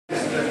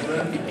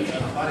gentlemen,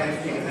 my name is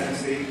Peter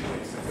Hennessy.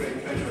 It's a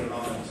great pleasure and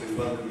honour to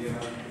welcome you and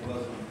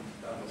welcome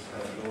Douglas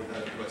Lord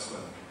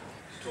Westwell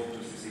to talk to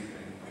us this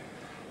evening.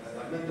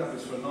 I've known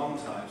Douglas for a long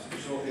time, so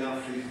shortly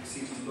after he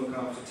ceased to look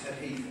after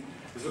Ted Heath,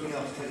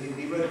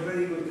 he wrote a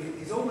very good.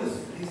 He's always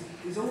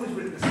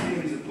written a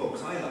series of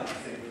books. I like to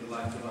think with the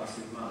life of us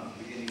in mind,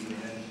 beginning with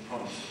the end of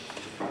Promises,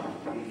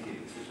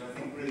 which I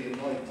think really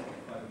annoyed me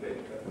quite a bit.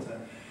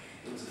 But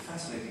it was a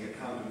fascinating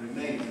account and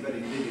remains a very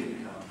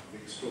vivid account of the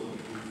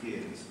extraordinary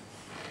years.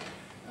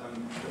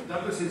 But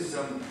Douglas is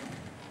what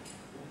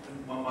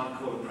one might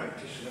call a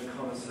practitioner,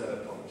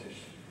 connoisseur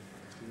politician.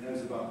 He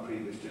knows about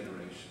previous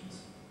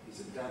generations. He's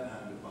a dab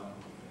hand at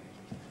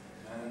biography.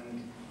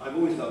 And I've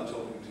always loved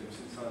talking to him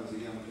since I was a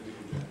young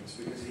political journalist,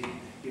 because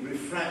he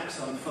refracts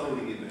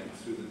unfolding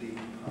events through the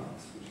deeper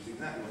parts, which is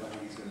exactly what I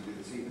think he's going to do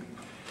this evening.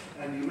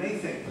 And you may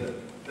think that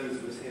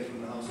those of us here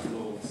from the House of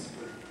Lords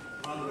have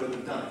rather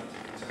overdone it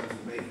in terms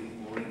of making it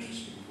more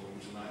interesting for him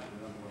tonight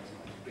than it otherwise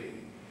might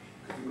be.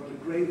 Because we've got a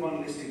grade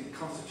 1 listed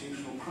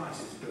constitutional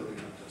crisis building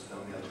up just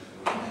down the other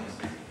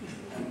side.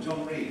 And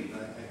John Reid,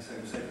 the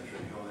ex-Home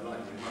Secretary, who I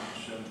like very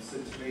much,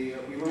 said to me,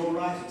 we were all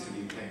right until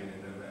you came in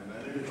November,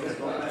 and everything was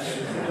not bad.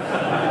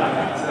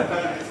 So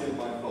apparently it's all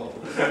my fault.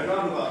 So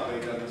roundabout way,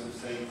 Douglas, was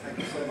saying, thank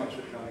you so much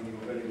for coming, you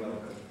were very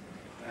welcome.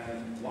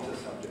 And what a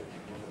subject,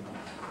 what a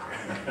night.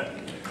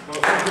 Well,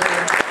 thank you very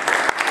much.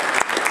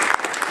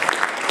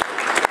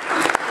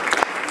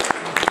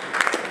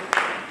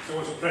 It's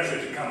always a pleasure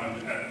to come and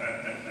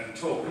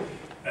talk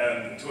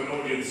to an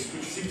audience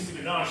which seems to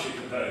be largely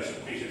composed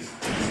of Peter's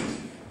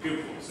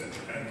pupils, and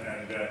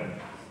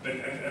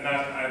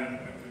I'm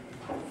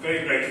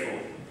very grateful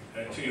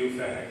to you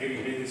for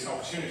giving me this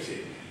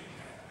opportunity.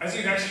 As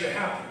it actually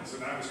happens,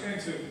 and I was going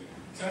to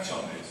touch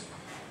on this,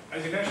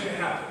 as it actually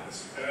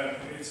happens,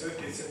 it's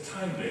a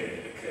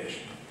timely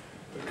occasion,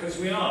 because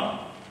we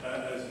are,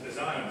 as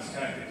I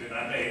understand it, and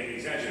I may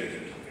exaggerate a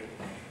little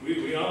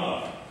bit, we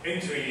are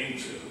entering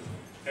into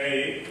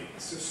a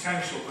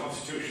substantial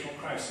constitutional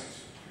crisis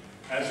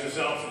as a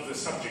result of the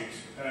subject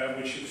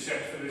which you've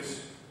set for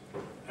this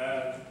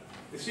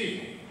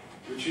evening,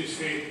 which is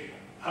the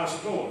House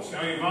of Lords.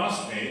 Now, you've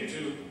asked me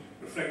to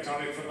reflect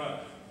on it from a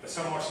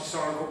somewhat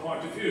historical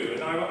point of view,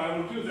 and I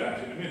will do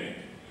that in a minute.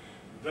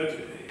 But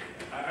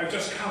I've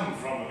just come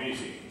from a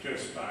meeting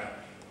just by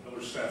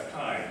Lord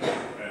Strathclyde,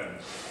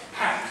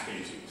 packed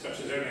meeting, such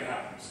as only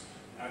happens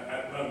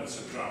at moments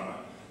of drama.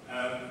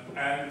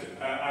 And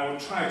I will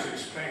try to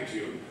explain to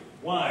you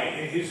why,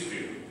 in his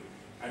view,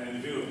 and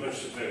in the view of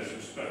most of those who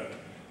spoke,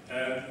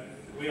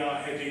 we are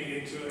heading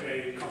into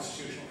a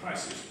constitutional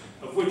crisis,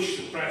 of which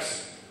the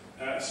press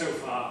so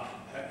far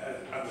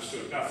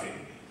understood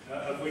nothing,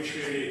 of which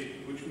really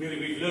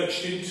we've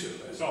lurched into,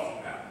 as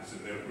often happens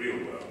in the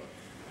real world,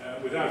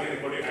 without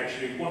anybody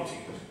actually wanting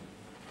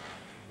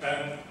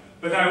it.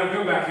 But I will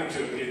go back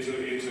into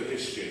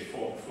history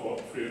for a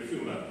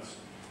few moments.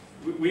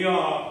 We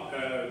are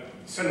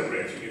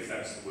celebrating, if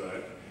that's the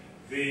word,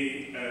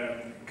 the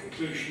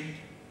conclusion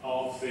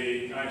of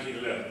the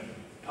 1911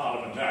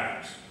 Parliament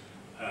Act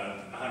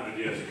 100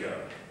 years ago.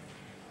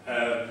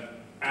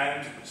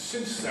 And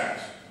since that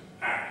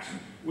act,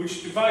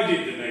 which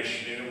divided the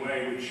nation in a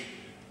way which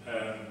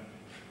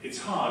it's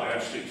hard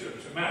actually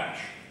to match,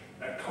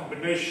 that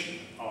combination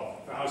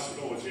of the House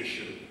of Lords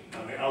issue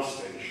and the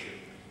Ulster issue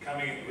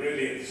coming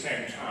really at the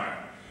same time,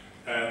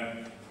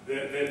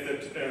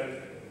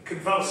 that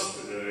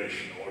convulsed the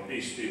nation, or at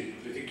least the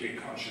politically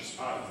conscious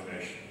part of the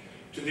nation,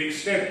 to the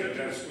extent that,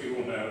 as we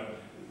all know,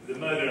 the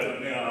murder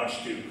of the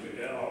Archduke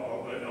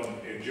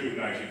in June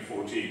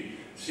 1914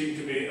 seemed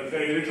to be of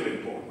very little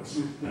importance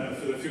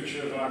for the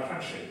future of our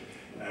country,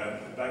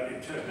 but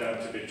it turned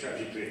out to be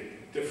tragically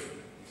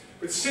different.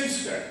 But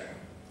since then,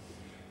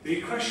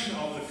 the question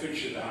of the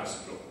future of the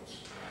House of Lords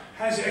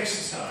has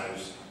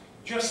exercised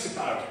just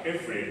about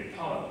every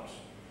parliament,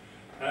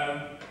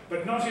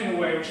 but not in a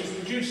way which has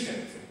produced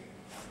anything.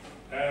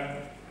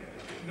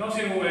 Not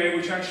in a way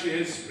which actually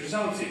has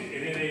resulted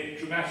in any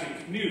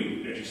dramatic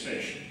new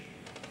legislation.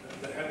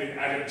 There have been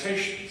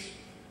adaptations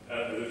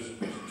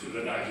to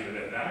the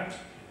 1911 Act.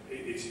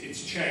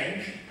 It's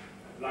changed.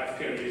 Life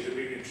periods have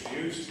been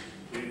introduced.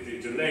 The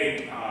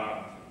delaying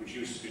power, which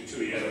used to be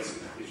 2 years,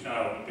 is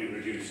now been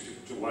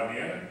reduced to 1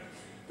 year.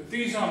 But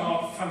these are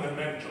not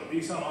fundamental.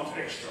 These are not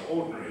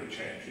extraordinary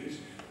changes.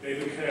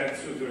 They've occurred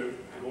through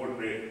the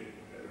ordinary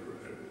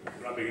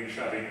rubbing and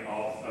shoving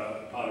of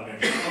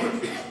parliamentary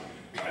politics.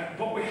 And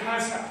what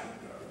has happened,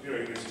 though,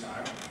 during this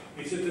time,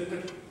 is that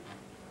the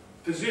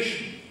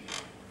position,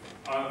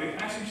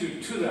 the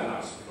attitude to the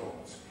House of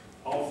Lords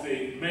of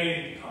the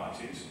main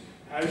parties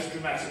has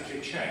dramatically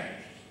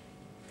changed.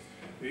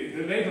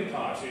 The Labour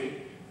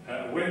Party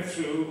went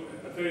through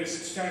a very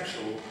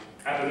substantial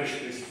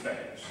abolitionist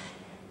phase.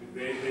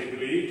 They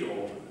believed,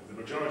 or the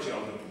majority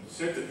of them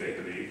said that they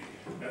believed,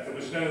 that there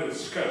was no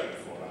scope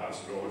for the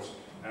House of Lords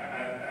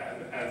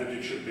and that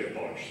it should be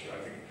abolished.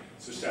 I think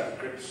Sir Stafford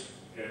Cripps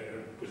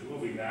was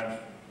moving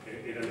that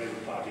in a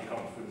Labour Party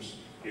conference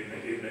in the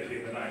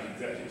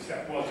 1930s.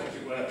 That was, as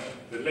it were,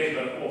 the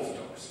Labour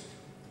orthodoxy.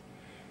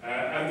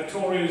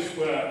 Tories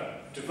were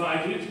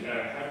divided,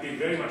 have been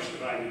very much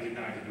divided in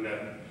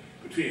 1911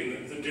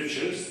 between the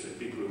ditchers, the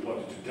people who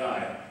wanted to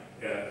die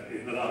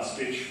in the last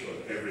ditch for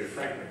every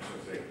fragment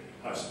of the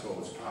House of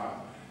Lords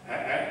power,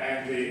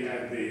 and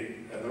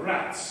the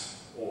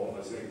rats, or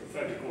as they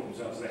prefer to call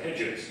themselves, the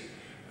hedgers,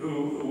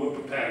 who were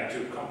prepared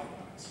to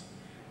compromise.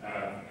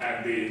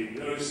 And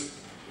those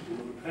who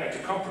were prepared to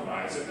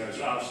compromise in those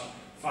last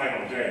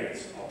final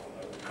days of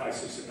the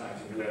crisis of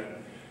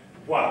 1911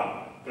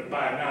 won, but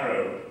by a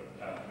narrow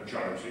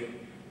majority,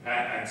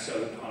 and so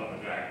the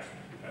Parliament Act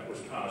was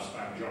passed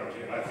by a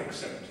majority, and I think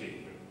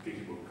 17, but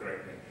Peter will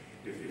correct me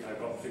if I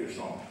got the figures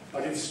wrong.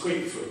 But it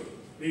squeaked through,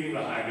 leaving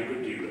behind a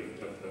good deal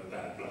of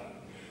bad blood.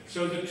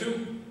 So the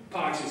two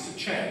parties have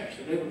changed.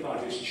 The Labour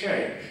Party has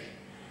changed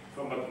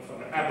from an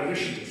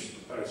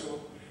abolitionist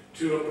proposal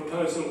to a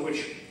proposal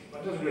which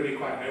one doesn't really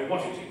quite know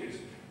what it is,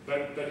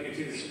 but it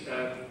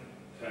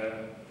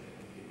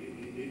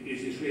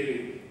is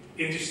really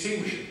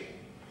indistinguishable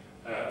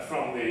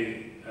from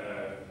the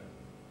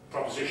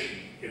proposition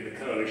in the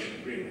coalition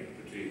agreement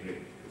between the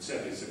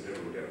Conservatives and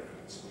Liberal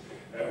Democrats,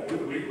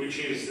 which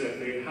is that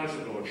the House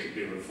of Lords should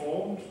be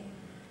reformed,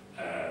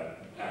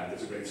 and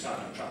there's a great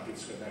sound of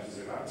trumpets when that is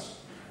announced,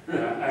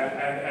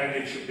 and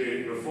it should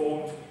be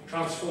reformed,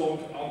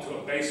 transformed onto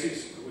a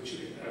basis which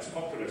has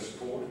popular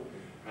support,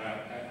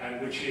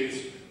 and which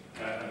is,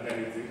 and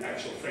then the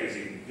actual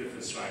phrasing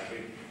differs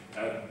slightly,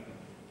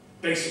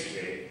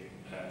 basically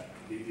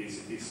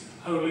is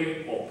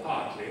wholly or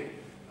partly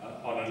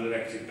on an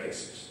elected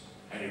basis.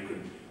 And you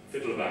can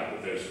fiddle about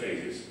with those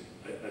phrases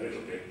a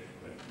little bit.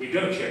 But we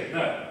don't yet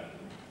know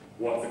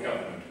what the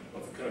government,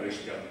 what the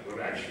coalition government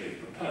will actually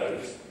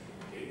propose.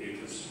 It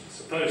was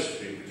supposed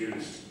to be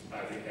produced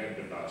by the end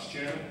of last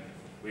year.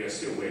 We are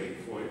still waiting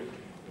for it.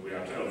 We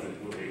are told that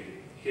it will be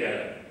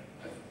here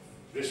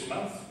this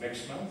month,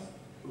 next month,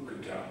 who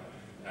can tell.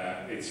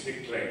 It's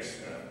Nick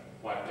Clegg's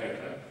white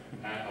paper,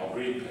 or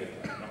green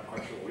paper, I'm not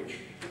quite sure which.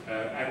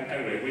 And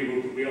anyway,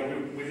 we are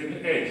within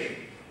an edge,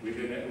 with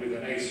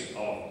an ace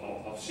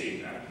of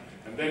seeing that.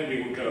 And then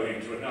we will go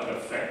into another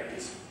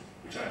phase,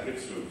 which I've lived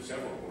through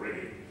several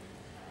already,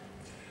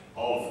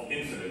 of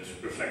infinite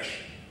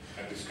reflection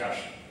and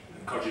discussion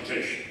and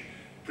cogitation,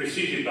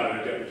 preceded by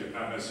the Deputy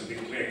Prime Minister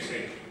Nick Clegg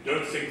saying,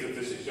 don't think that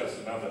this is just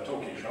another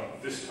talking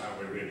shop, this time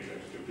we're really going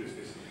to do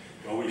business.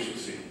 Well, we shall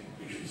see,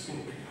 we shall see.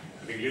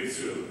 Having lived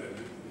through,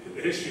 and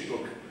the history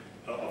book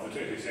of the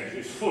 20th century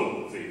is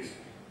full of these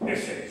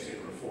essays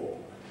in reform,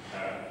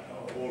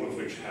 all of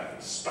which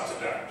have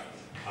sputtered out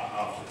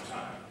after the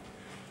time.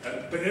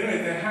 But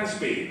anyway, there has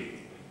been,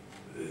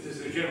 this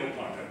is the general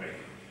point I'm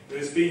making,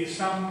 there's been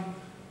some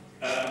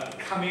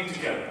coming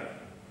together.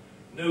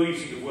 No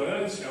eating of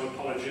words, no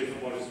apology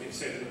for what has been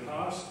said in the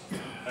past,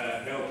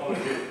 no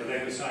apology for the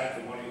Labour side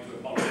for wanting to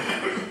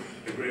apologise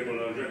to agreeable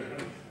old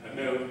gentlemen, and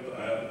no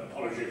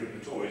apology from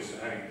the Tories for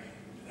having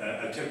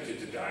attempted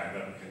to die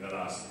in the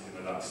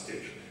last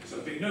ditch. So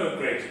there's been no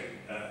great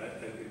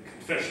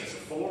confessions of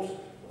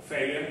fault or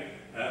failure,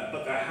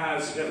 but there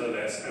has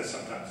nevertheless, as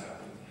sometimes happens,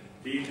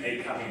 been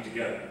a coming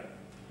together.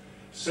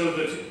 So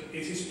that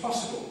it is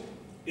possible,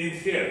 in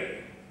theory,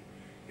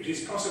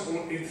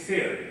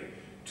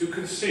 to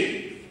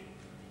conceive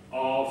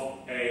of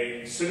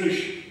a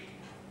solution,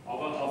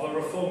 of a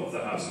reform of the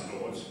House of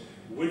Lords,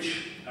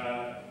 which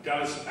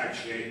does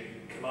actually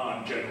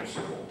command general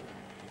support.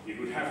 It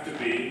would have to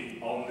be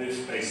on this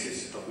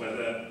basis of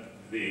whether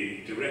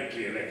the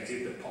directly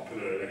elected, the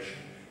popular election,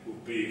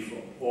 would be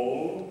for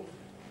all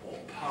or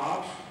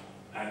part,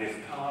 and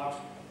if part,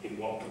 in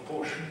what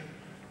proportion,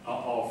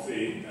 of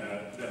the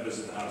members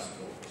of the House of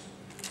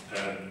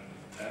Lords.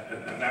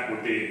 And that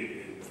would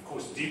be, of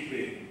course,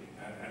 deeply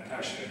and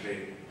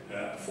passionately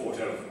fought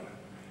over.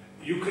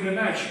 You can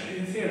imagine,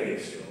 in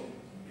theory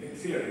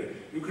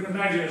you can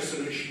imagine a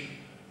solution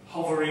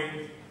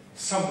hovering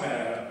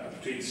somewhere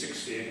between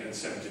 60 and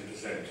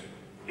 70%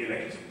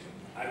 elected.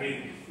 I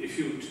mean, if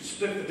you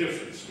split the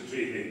difference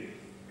between the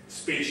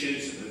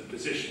speeches and the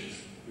positions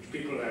which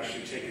people have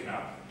actually taken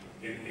up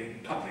in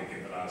public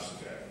in the last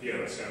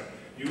year or so,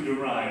 you'd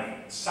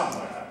arrive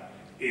somewhere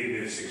in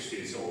the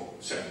 60s or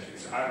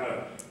 70s. I'm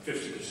a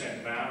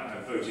 50% man.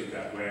 I've voted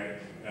that way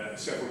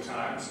several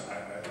times.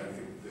 I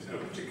think there's no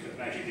particular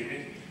magic in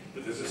it,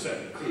 but there's a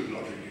certain crude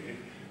logic in it.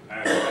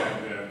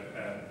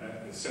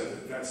 And so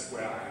that's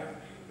where I am.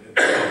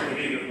 The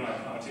leader of my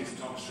party is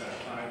Tom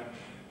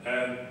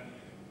Strathclyde,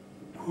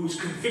 whose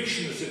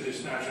convictions in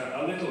this matter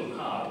are a little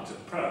hard to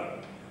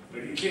probe,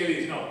 but he clearly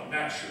is not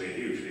naturally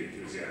hugely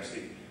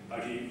enthusiastic,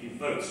 but he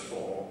votes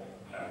for,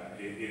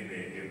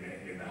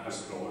 in the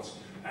House of Lords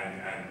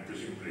and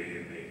presumably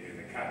in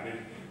the Cabinet,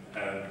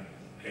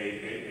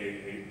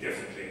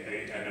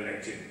 definitely an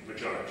elected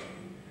majority.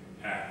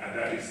 And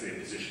that is the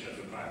position of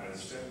the Prime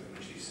Minister,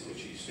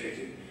 which he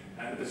stated,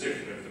 and the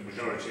position of the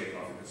majority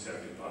of the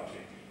Conservative Party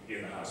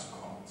in the House of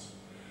Commons.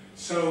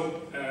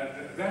 So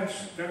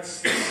that's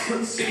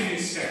the scene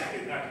is set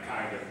in that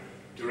kind of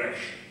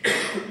direction.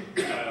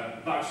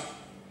 But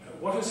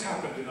what has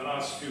happened in the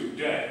last few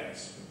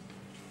days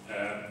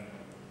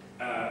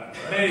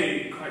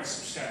may quite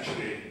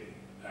substantially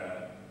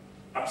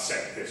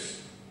upset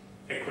this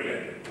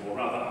equilibrium, or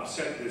rather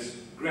upset this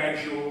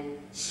gradual,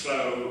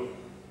 slow,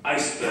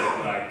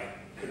 iceberg-like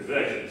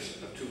convergence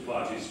of two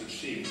parties which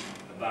seem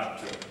about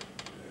to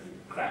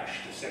crash,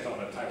 to set on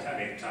a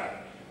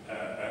Titanic-type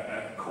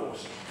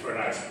course for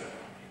an iceberg.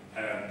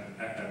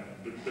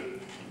 But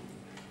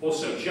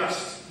also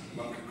just,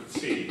 one could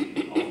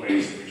see, of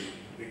ways in which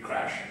the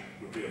crash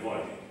would be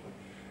avoided.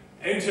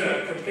 Enter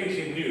a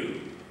completely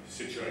new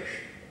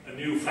situation, a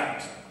new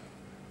factor.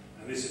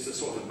 And this is the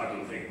sort of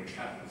muddle thing which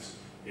happens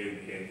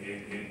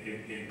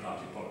in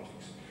party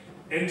politics.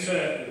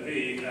 Enter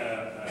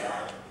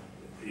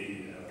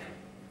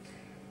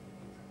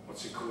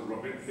what's it called,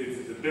 Robin?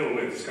 The bill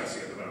we're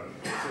discussing at the moment.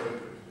 It's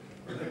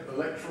an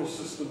electoral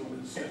system and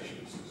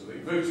constituencies, a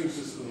voting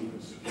system and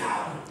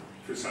constituencies.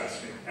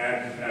 Precisely.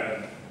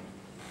 And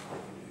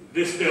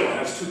this bill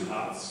has two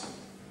parts.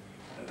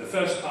 The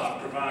first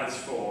part provides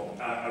for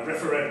a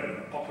referendum,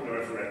 a popular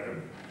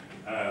referendum,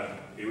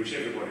 in which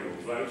everybody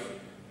will vote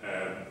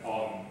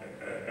on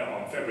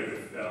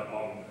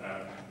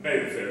May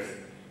the 5th,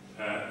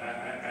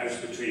 as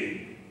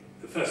between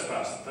the first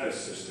past the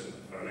post system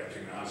for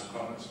electing the House of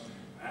Commons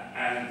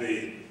and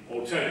the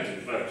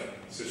alternative vote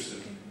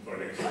system for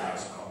electing the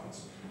House of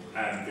Commons.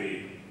 And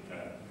the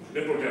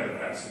Liberal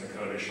Democrats in the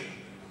coalition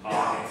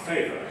are in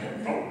favour,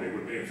 probably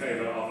would be in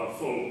favour of a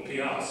full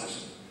PR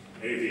system.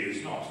 AV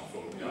is not a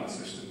full PR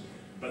system,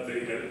 but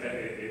they've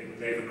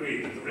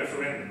agreed that the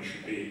referendum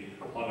should be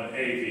on an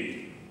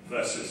AV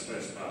versus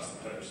first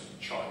past the post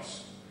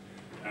choice.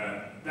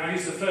 That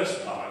is the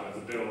first part of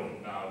the bill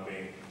now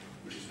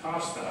which is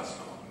passed the House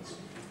of Commons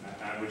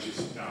and which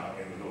is now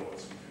in the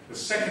Lords. The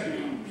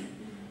second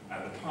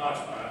part, and the part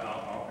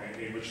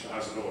in which the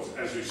House of Lords,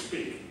 as we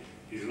speak,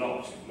 is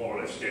locked more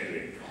or less deadly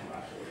in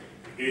combat,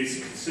 is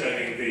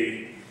concerning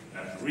the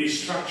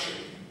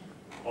restructuring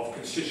of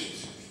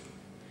constituencies,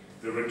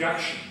 the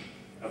reduction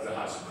of the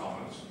House of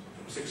Commons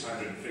from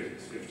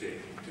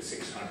 650 to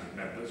 600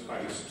 members,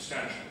 quite a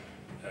substantial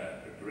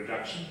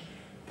reduction,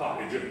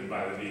 partly driven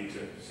by the need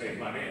to save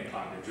money and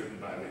partly driven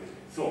by the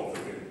thought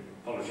that the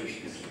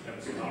politicians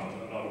are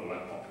not all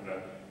that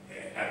popular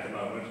at the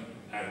moment,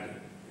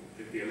 and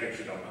the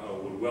electorate on the whole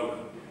would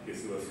welcome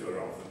if there were fewer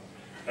of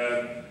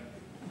them.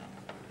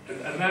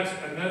 And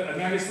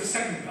that is the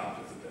second part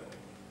of the bill.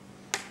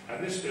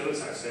 And this bill,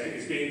 as I say,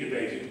 is being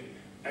debated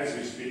as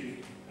we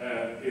speak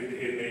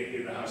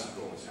in the House of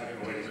Lords, having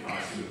already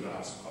passed through the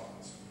House of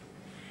Commons.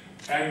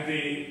 And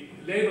the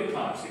Labour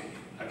Party,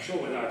 I'm sure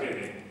without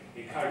any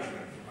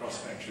encouragement from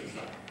crossbenchers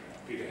like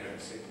Peter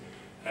Hennessy,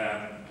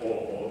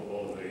 or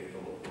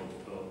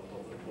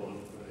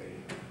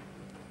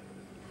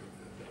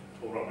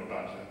Robin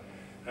Butler,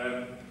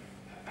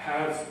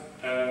 have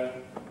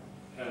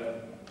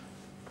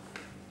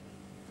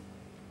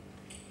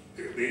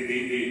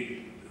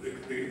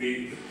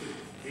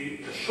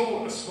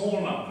a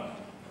small number,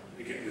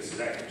 to get this as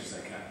accurate as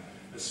I can,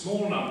 a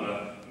small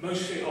number,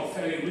 mostly of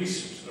fairly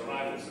recent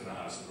arrivals in the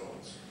House of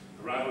Lords,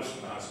 arrivals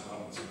from the House of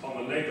Commons,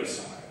 on the Labour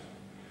side,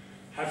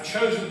 have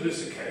chosen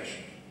this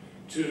occasion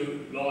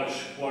to lodge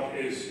what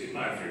is, in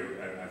my view,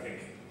 and I think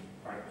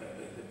quite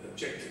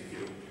objective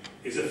view,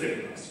 is a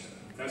filibuster.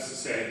 That's to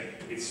say,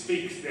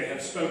 they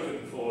have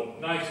spoken for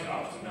night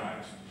after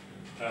night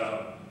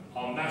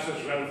on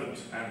matters relevant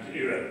and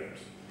irrelevant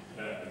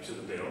to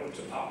the bill,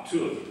 to part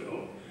 2 of the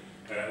bill,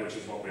 which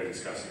is what we're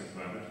discussing at the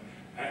moment,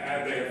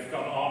 and they have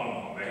gone on and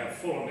on. They have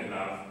fallen in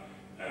love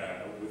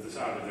with the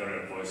sound of their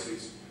own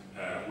voices,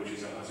 which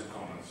is a House of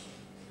Commons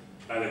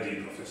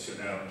maladie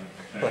professionnelle,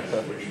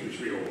 which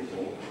we all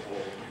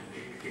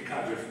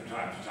encounter from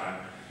time to time,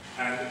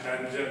 and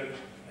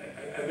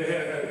they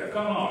have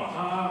gone on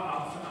hour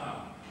after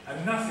hour,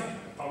 and nothing,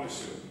 I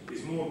promise you,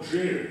 is more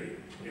dreary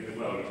in the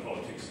world of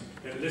politics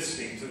than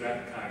listening to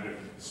that kind of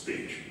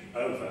speech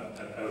over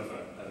and over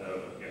and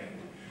over again.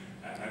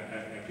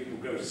 And people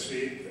go to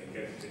sleep,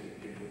 they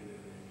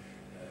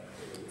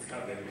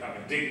become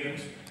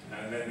indignant,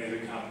 and then they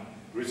become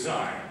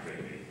resigned,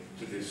 really,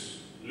 to this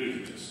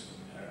ludicrous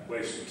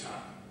waste of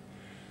time.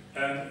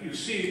 And you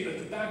see that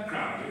the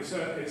background is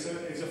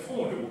a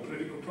formidable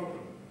political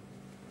problem.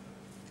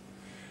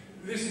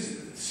 This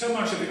is so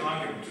much of the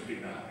argument to be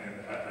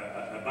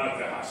about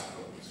the House of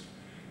Lords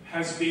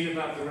has been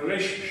about the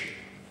relationship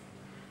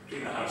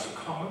between the House of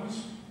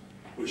Commons,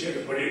 which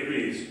everybody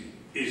agrees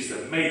is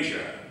the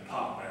major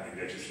partner in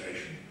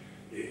legislation.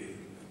 It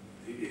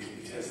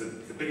has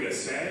the bigger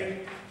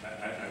say,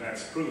 and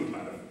that's proved by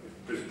the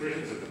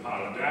provisions of the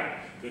Parliament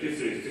Act, that if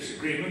there is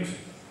disagreement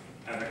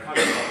and the House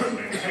of Commons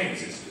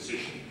maintains its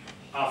position,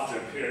 after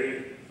a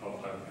period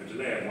of a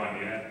delay of 1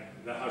 year,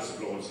 the House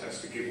of Lords has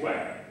to give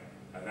way.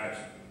 And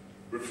that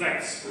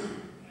reflects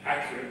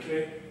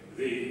accurately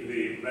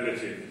the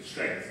relative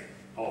strength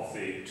of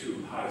the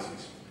two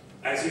houses,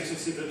 as it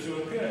has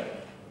hitherto appeared.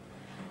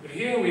 But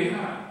here we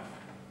have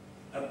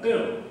a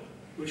bill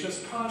which has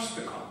passed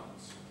the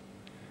Commons,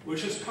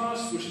 which has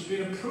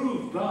been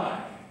approved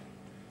by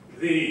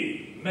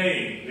the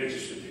main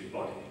legislative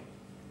body.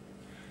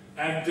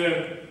 And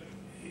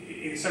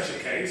in such a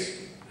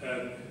case,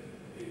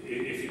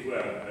 if it were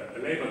a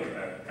Labour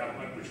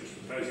government which was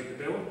proposing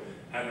the bill,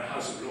 and the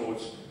House of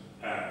Lords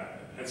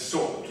had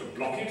sought to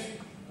block it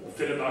or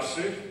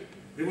filibuster it,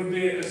 there would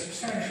be a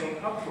substantial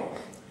uproar,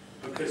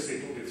 because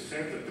it would be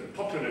said that the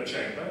popular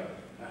chamber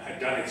had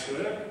done its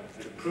work,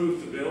 had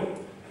approved the bill,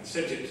 and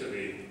sent it to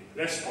the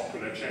less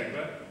popular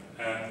chamber,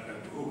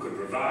 who could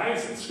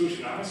revise and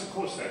scrutinise. Of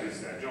course, that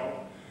is their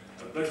job.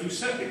 But who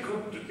certainly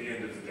couldn't, at the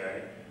end of the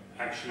day,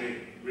 actually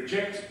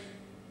reject it,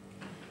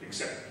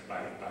 except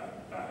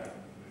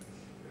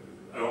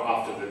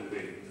after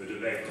the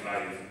delay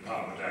provided from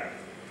Parliament Act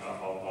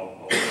of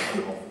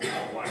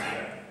 1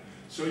 year.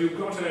 So you've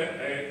got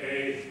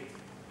a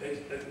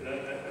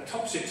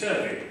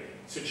topsy-turvy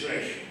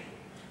situation,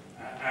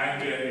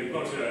 and you've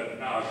got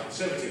now a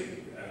Conservative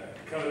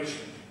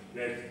coalition,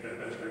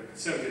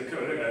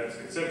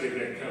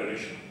 Conservative-led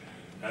coalition,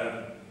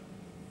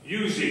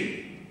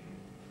 using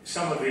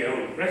some of the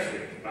old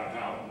rhetoric about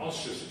how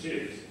monstrous it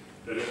is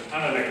that an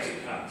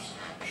unelected House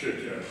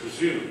should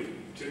presume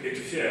to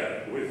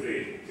interfere with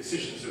the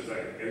decisions of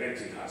the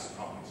elected House of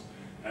Commons.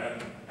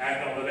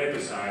 And on the Labour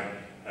side,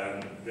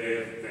 they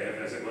have,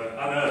 as it were,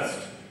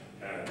 unearthed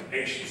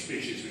ancient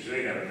speeches which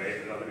they never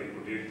made, but other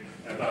people did,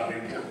 about the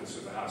importance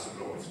of the House of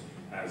Lords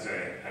as a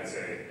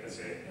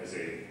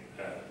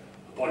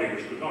body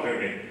which could not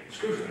only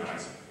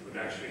scrutinise,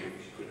 but actually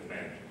could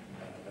amend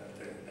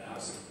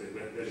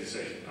the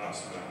legislation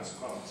passed by the House of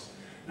Commons.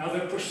 Now,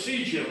 the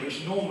procedure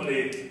which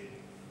normally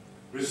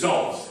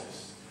resolves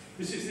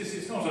this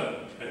is not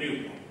a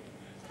new one.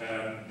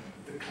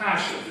 The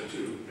clash of the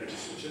two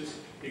legislatures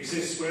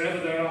exists wherever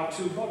there are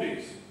two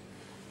bodies.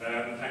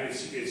 And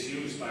it's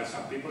used by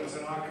some people as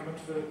an argument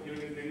for the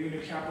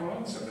unicameral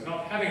answer, for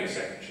not having a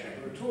second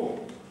chamber at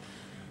all.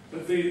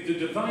 But the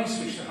device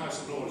which the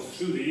House of Lords,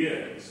 through the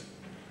years,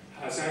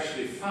 has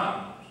actually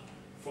found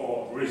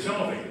for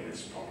resolving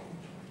this problem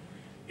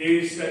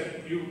is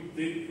that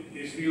the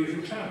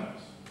usual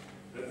channels.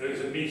 That there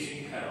is a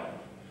meeting held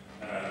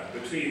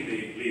between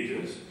the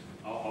leaders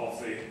of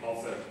the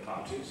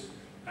parties,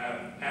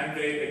 and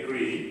they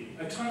agree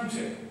a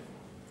timetable.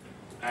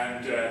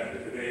 And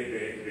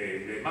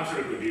they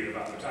mutter a good deal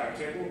about the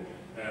timetable.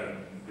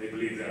 They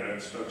believe their own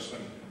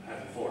spokesman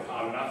hadn't fought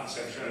hard enough,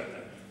 etc.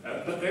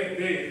 But at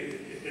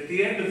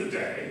the end of the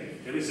day,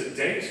 there is a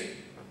date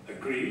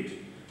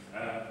agreed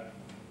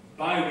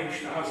by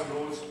which the House of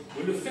Lords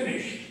will have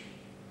finished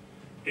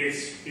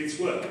its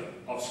work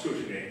of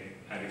scrutiny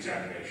and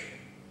examination.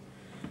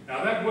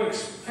 Now, that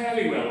works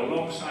fairly well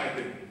alongside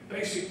the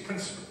basic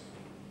principle.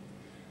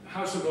 The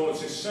House of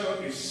Lords is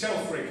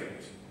self-regulating.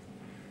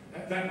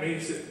 That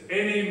means that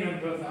any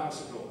member of the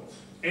House of Lords,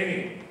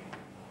 anyone,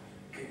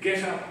 can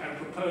get up and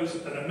propose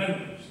an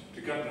amendment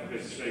to government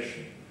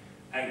legislation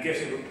and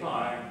get a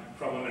reply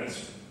from a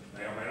minister.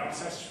 They may not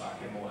satisfy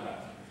him or her,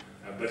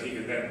 but he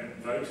can then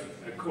vote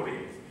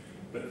accordingly.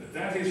 But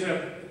that is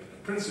a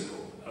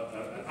principle,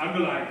 an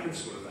underlying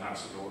principle of the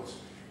House of Lords,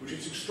 which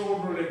is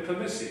extraordinarily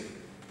permissive.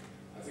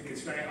 I think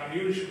it's very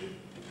unusual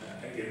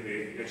in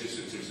the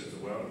legislatures of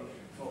the world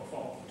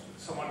for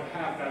someone to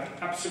have that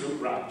absolute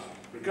right,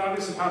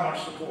 regardless of how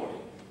much support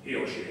he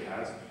or she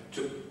has,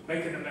 to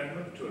make an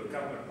amendment to a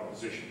government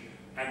proposition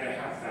and to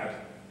have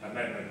that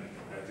amendment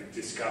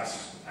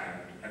discussed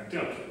and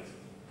dealt with.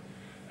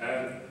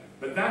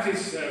 But that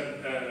is,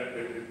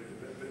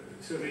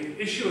 so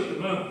the issue at the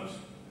moment,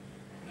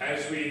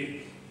 as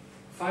we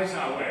fight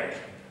our way,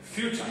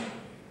 futile,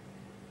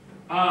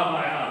 hour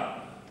by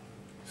hour,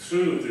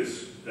 through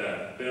this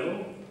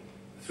bill,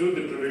 through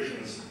the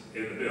provisions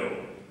in the bill,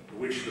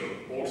 which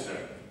will alter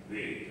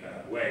the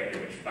way in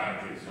which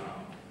boundaries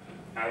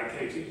are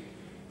allocated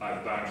by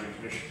the Boundary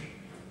Commission,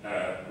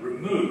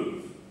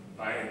 remove,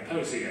 by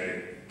imposing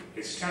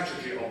a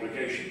statutory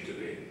obligation to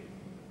be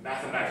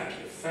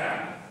mathematically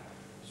fair,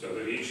 so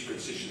that each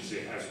constituency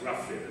has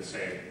roughly the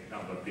same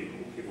number of people,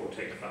 give or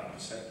take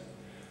 5%.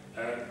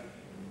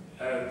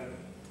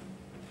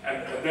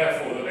 And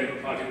therefore the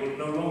Labour Party will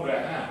no longer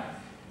have,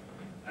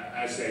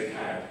 as they've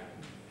had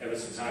ever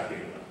since I've been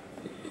around,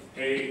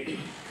 a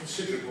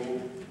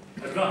considerable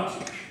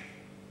advantage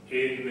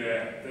in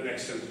the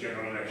next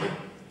general election.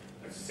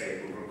 As I say,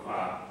 it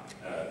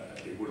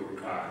will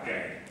require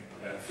again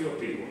fewer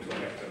people to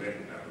elect a Labour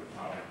member of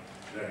Parliament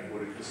than it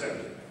would a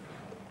Conservative.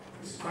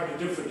 This is quite a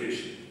different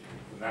issue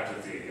from that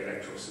of the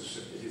electoral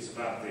system. It is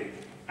about the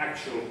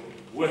actual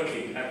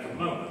working at the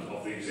moment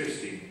of the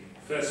existing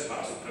first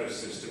past the post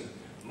system,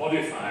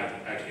 modified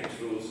at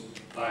intervals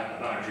by a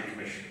boundary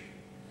commission,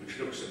 which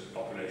looks at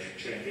population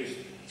changes,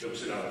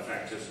 looks at other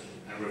factors,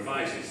 and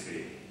revises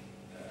the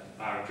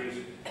boundaries,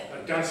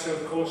 but does so,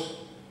 of course,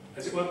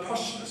 as it were,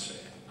 posthumously,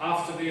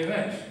 after the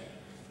event.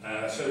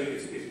 So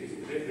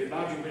the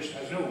boundary commission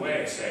has no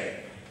way of saying,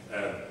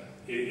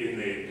 in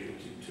the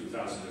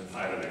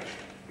 2005 election,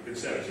 the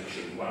Conservatives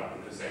should have won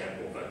because they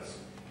had more votes.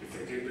 If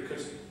they did,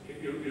 because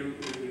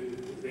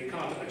they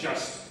can't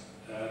adjust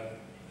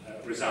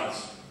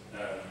results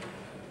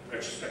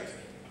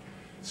retrospectively.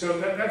 So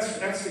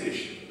that's the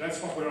issue. That's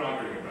what we're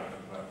arguing about.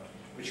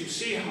 But you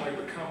see how it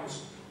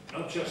becomes not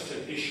just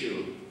an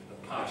issue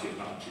of party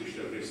advantage,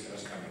 though this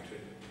does come into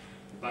it,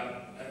 but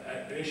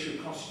an issue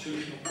of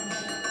constitutional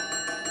principle.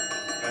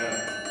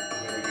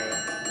 There we go.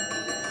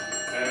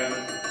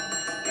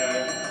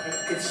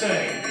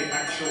 Concerning the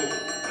actual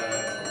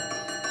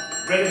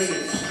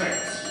relative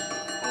strengths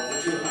of the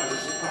two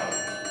houses of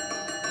Parliament,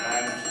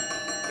 and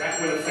that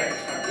will affect,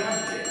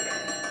 undoubtedly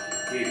affect,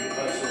 the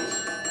proposals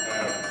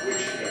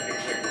which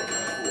Exec will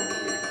come forward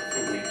with in a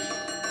few weeks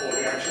for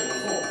the actual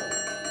reform.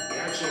 The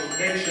actual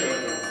nature of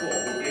the reform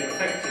will be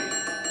affected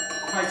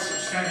quite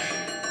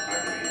substantially, I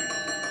believe,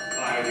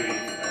 by the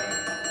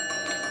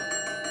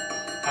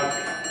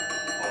outcome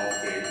of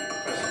the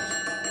President's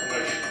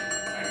promotion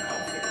and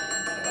conflict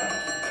about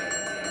the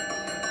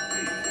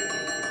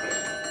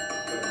President.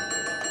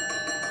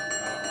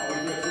 Are we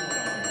going through one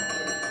or not?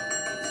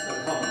 It's the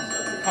Commons.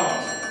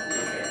 Commons.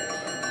 Okay.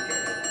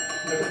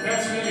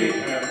 That's really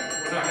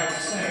what I have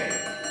to say,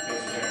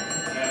 ladies and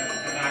gentlemen.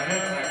 And I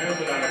know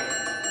that I've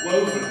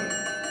woven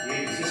the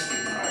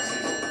existing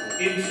crisis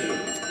into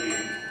the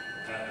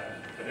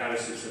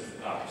analysis of the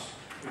past,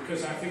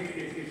 because I think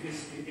it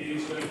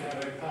is going to have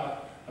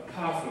a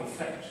powerful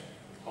effect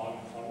on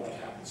what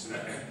happens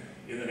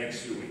in the next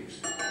few weeks.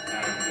 And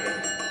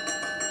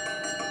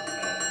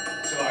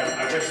so I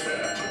rest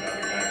there, and I'll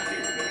be glad to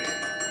deal with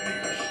any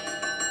questions.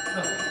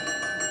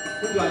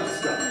 Who'd like to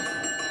start?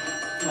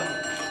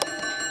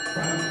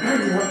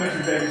 You have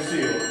mentioned David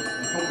Steele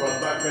and talked about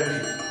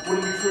backbenchers. Would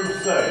it be true to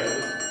say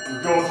that the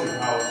majority of the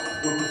House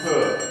would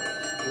prefer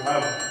to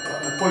have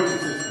an appointed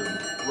system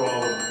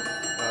rather than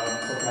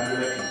some kind of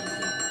election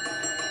system?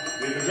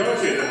 The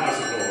majority of the House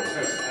of Lords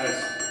has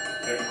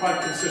quite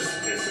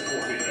consistently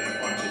supported an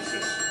appointed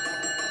system.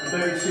 And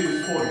David Steele is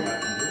supporting that,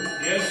 isn't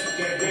he? Yes,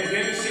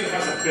 David Steele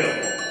has a bill,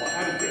 or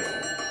had a bill,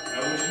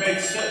 which made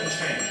certain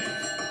changes,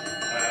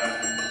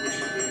 which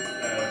have been,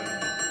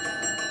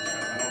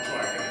 I'm not sure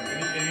I can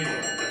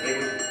enumerate, but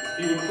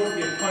he would put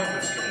the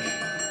Appointments Commission,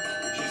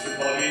 which is the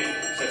body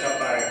set up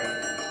by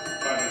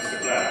Prime Minister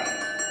Blair,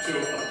 to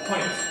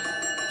appoint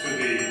to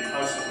the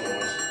House of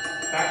Lords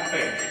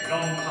backbench,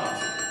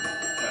 non-party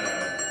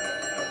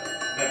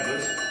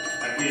members,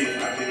 and we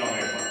have been on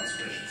the Appointments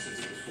Commission since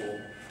it was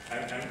formed,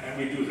 and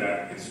we do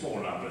that in small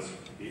numbers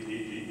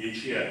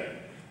each year.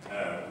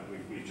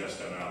 We've just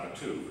done another 2,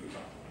 for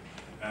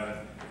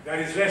example. That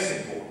is less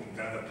important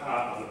than the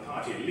power of the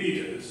party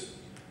leaders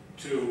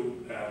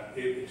to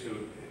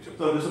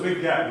So there's a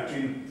big gap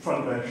between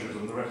frontbenchers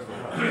and the rest of the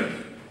House.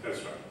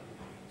 That's right.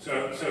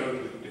 So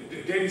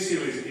David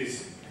Steele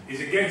is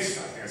against,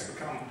 I think, has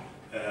become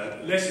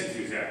less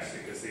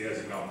enthusiastic as the years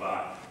have gone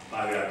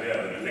by the idea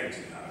of an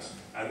elected House.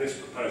 And this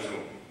proposal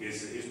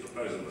is his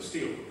proposal, the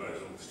Steele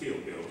proposal, the Steele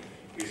bill,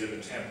 is an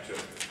attempt to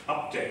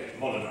update,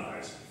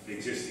 modernise the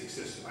existing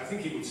system. I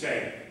think he would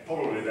say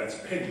probably that's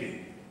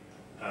pending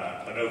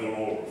an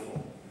overall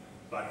reform.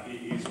 But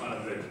he's one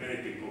of the many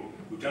people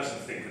who doesn't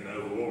think an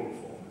overall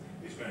reform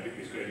is going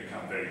to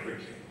come very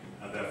quickly,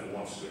 and therefore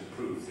wants to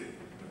improve the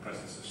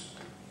present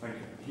system. Thank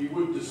you. He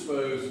would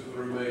dispose of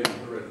the remaining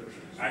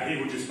hereditaries. And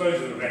he would dispose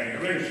of the remaining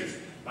hereditaries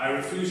by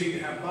refusing to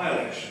have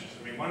by-elections.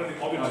 I mean, one of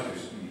the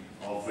oddities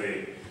of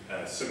the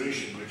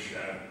solution which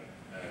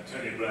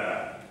Tony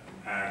Blair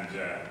and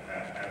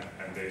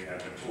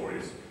the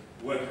Tories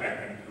worked out,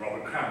 and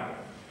Robert Cromwell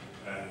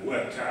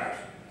worked out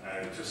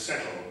to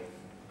settle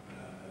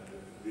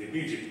the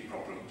immediate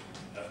problem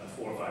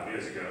 4 or 5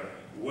 years ago,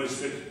 was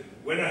that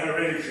when a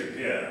hereditary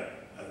peer,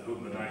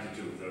 whom the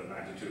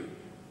 92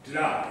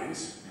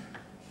 dies,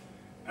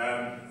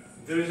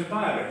 there is a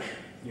by-election.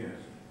 Yes.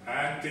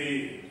 And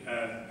the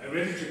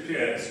hereditary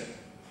peers,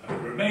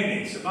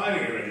 remaining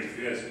surviving hereditary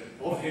peers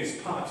of his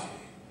party,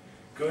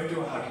 go into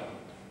a huddle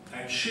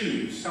and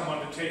choose someone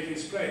to take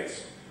his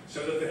place,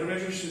 so that the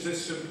hereditary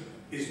system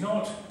is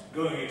not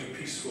going into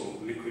peaceful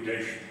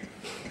liquidation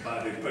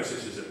by the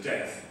processes of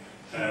death.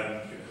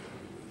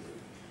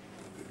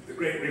 The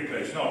great Reaper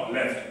is not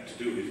left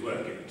to do his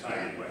work in a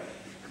tidy way,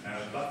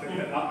 but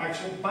there are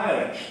actual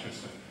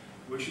by-elections,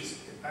 which is,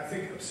 I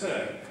think,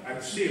 absurd.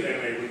 And Steele,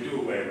 anyway, will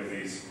do away with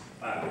these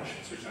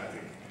by-elections, which I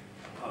think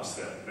are past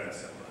their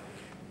sell-by.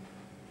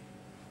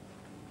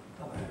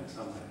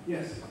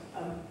 Yes.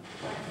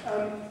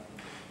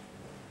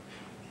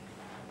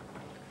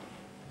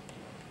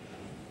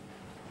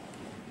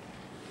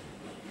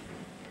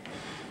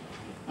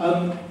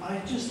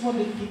 I just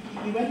wondered,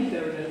 you ended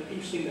there in an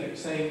interesting note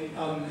saying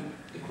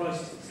the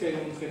crisis that's going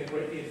on is going to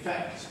greatly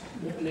affect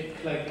what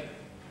Nick Clegg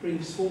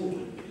brings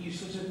forward. But you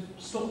sort of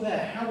stop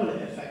there. How will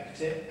it affect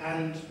it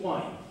and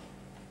why?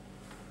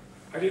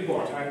 I did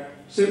what?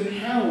 So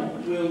how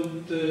will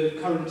the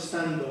current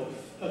standoff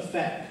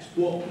affect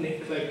what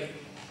Nick Clegg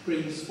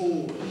brings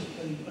forward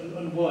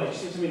and why? Do you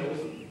see what I mean? I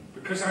wasn't...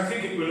 Because I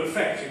think it will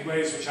affect in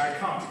ways which I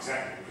can't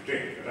exactly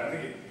predict, but I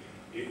think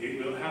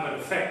it will have an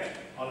effect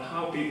on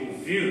how people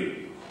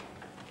view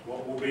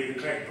what will be the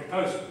Clegg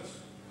proposals,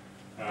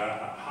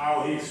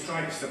 how he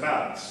strikes the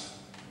balance,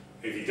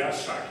 if he does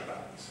strike the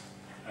balance,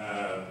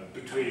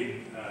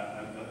 between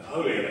a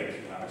wholly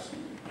elected House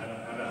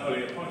and a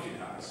wholly appointed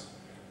House.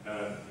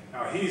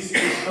 Now, his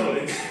whole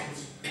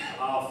instruments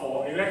are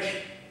for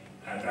election,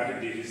 and that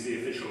indeed is the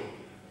official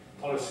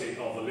policy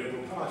of the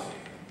Liberal Party.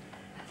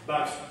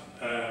 But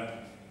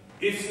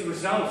if the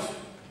result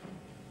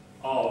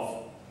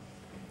of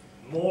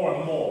more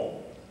and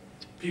more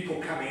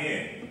people coming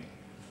in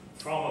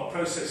from a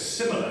process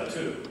similar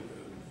to,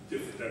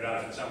 different no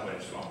doubt in some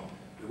ways, from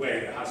the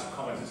way the House of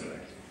Commons is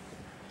elected,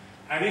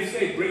 and if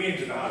they bring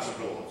into the House of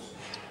Lords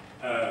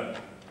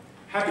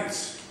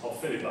habits of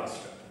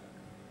filibuster,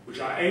 which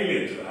are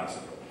alien to the House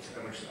of Lords,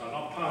 and which are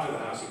not part of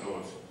the House of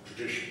Lords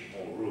tradition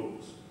or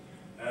rules,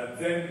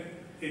 then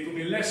it will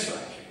be less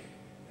likely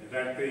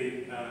that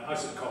the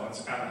House of Commons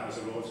and the House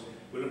of Lords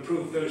will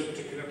approve those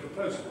particular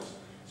proposals.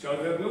 So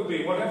there will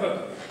be,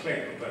 whatever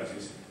Clegg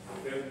proposes,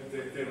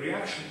 the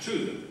reaction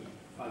to them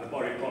by the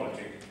body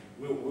politic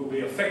will be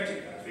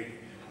affected, I think,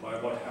 by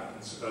what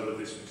happens over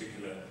this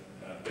particular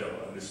bill,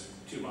 and this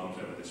tumult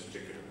over this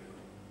particular bill.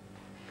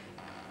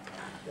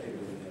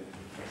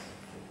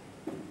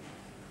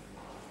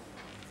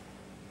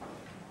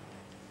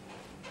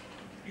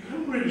 You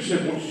haven't really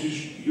said what it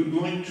is you'd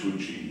like to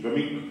achieve. I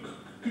mean,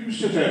 could you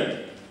set out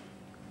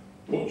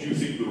what you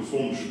think the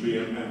reform should be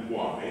and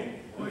why?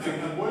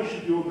 And why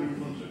should the ordinary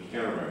punter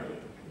care about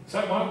it? Is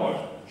that my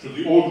what? Should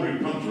the ordinary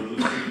punter in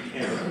the street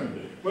care about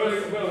it? Well,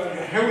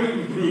 how will it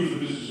improve the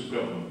business of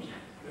government?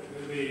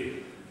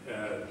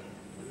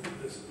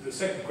 The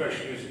second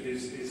question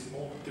is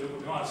more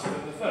difficult to answer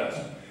than the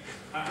first.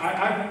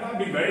 I've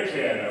been very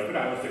clear, though,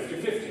 that I'm a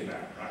 50-50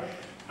 man, right?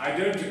 I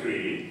don't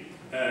agree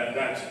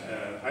that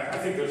I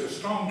think there's a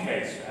strong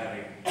case for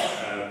having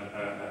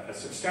a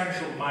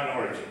substantial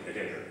minority, at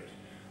any rate,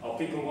 of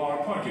people who are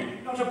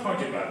appointed, not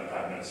appointed by the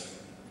Prime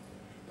Minister,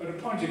 but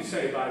appointed,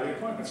 say, by the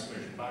Appointments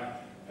Commission,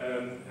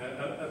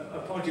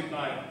 appointed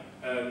by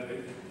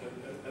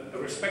a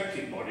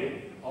respected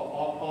body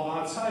of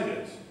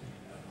outsiders,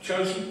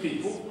 chosen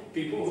people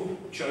who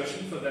are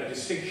chosen for their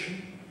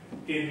distinction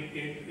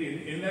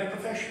in their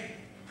profession,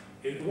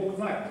 in the walk of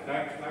life,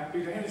 like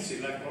Peter Hennessy,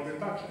 like Robin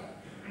Butler.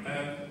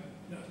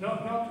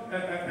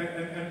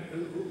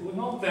 Were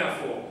not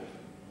therefore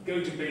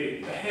going to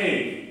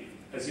behave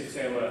as if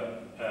they were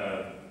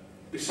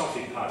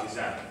besotted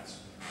partisans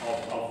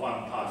of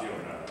one party or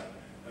another,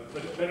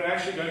 but are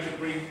actually going to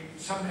bring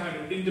some kind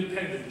of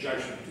independent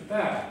judgment to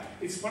bear.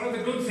 It's one of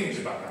the good things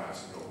about the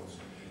House of Lords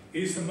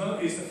is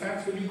the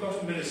fact that you've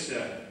got a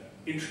minister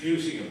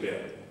introducing a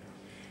bill.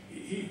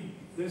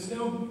 There's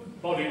no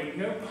body,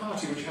 no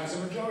party which has a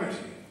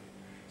majority.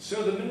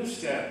 So the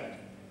minister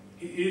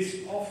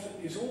is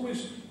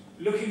always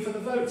looking for the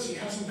votes. He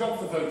hasn't got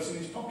the votes in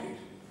his pocket.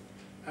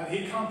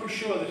 He can't be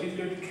sure that he's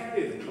going to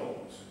carry the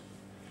clause.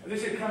 And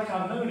this is quite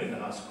unknown in the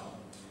House of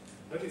Commons,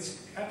 but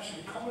it's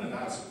absolutely common in the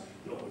House of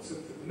Lords.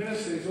 The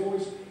minister is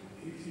always,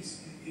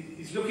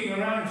 he's looking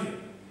around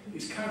him,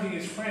 he's counting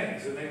his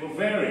friends, and they will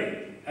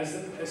vary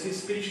as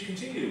his speech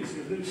continues.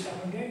 He'll lose some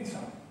and gain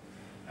some.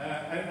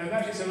 And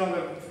that is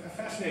a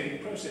fascinating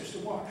process to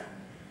watch.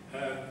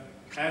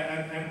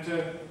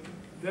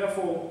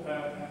 Therefore,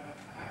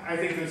 I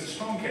think there's a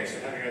strong case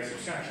for having a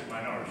substantial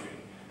minority,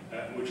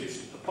 which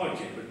is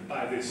appointed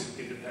by this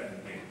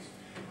independent means.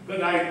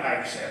 But I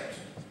accept,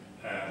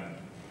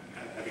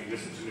 having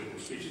listened to Liberal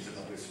speeches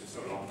about this for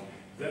so long,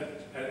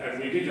 that, and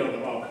we did on the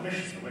Royal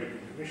Commission, the Waiting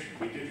Commission,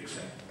 we did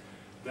accept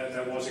that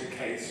there was a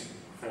case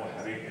for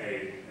having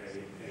a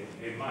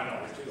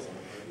minority or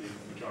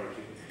a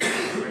majority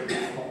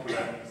in a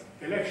popular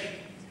election.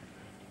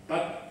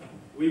 But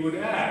we would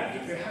add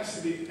that there has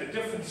to be a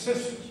different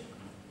system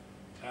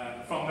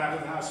from that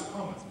of the House of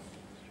Commons.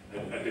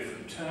 A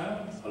different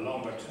term, a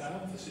longer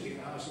term for sitting in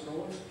the House of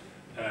Lords,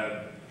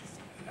 and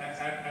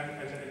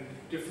in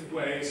different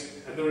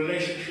ways, and the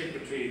relationship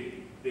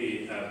between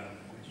the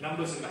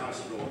numbers in the House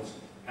of Lords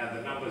and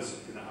the numbers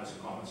in the House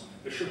of Commons.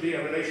 There should be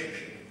a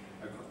relationship,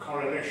 a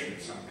correlation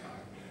of some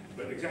kind.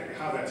 But exactly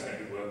how that's going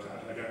to be worked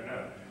out, I don't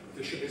know. But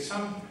there should be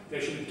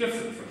they should be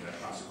different from the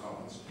House of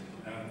Commons,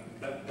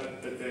 but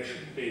there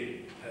shouldn't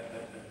be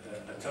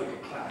a total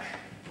clash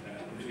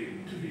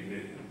between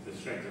the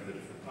strength of the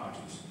different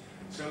parties.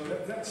 So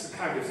that's the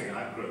kind of thing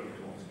I'm groping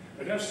towards.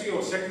 But as to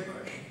your second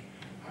question,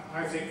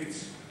 I think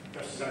it's,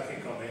 just as I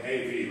think on the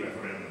AV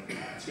referendum,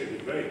 it's going to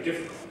be very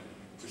difficult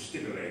to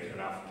stimulate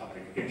enough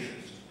public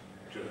interest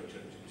to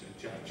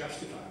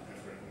justify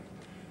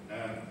a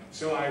referendum.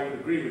 So I would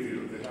agree with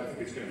you that I think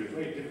it's going to be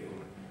very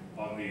difficult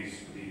on these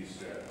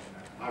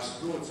House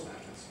of Lords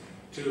matters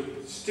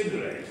to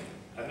stimulate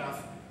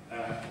enough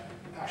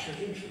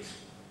passionate interest.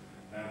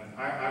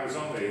 I was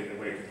on the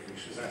Waiting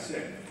Commission, as I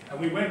said, and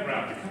we went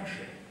round the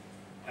country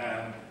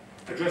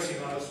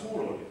addressing rather small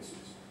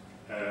audiences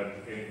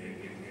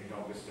in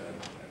Doncaster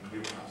and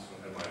Newcastle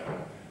and whatever,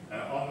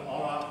 on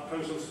our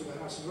proposals for the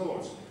House of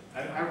Lords.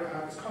 And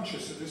I was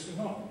conscious that this was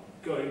not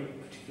going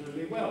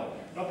particularly well,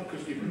 not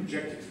because people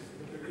objected to it,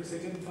 but because they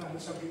didn't find the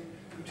subject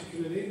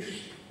particularly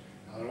interesting.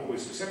 Now, there are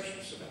always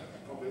exceptions to that,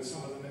 and probably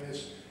some of them in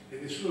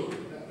this room.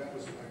 That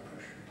was my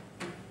impression.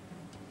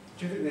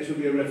 Do you think there should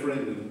be a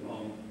referendum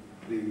on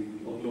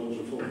Lord's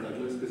reform,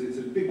 Douglas? Because it's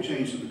a big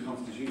change to the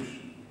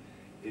Constitution.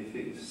 if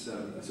it's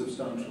a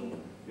substantial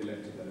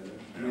elected element.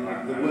 I No,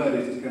 mean, the word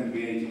is it's going to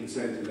be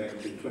 80%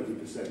 elected,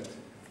 20%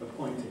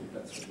 appointed.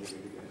 That's what we're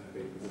going to get, I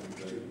think.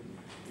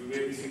 You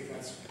really think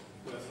that's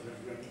worth a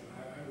referendum? I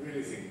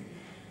really think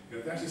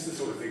that is the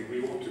sort of thing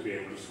we ought to be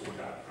able to sort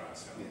out for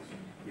ourselves. Yes.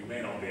 We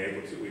may not be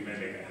able to, we may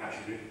make a hash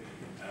of it,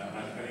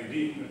 and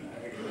indeed,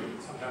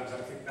 sometimes I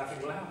think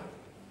nothing will happen.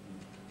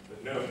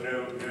 But no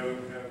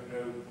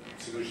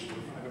solution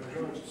will find a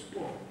majority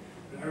support.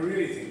 But I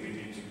really think we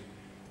need to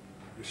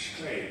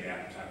restrain the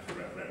appetite for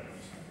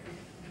referendums.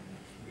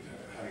 I think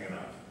we're having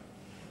enough.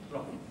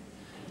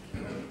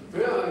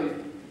 May I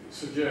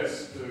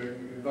suggest to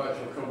invite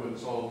your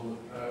comments on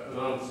an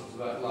answer to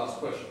that last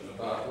question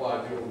about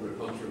why the ordinary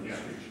punter in the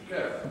street should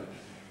care about it.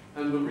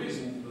 And the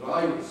reason that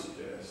I would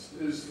suggest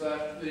is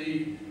that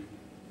the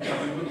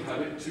government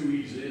have it too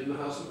easy in the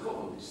House of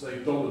Commons. They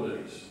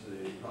dominate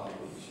the Parliament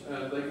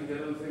and they can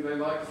get anything they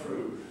like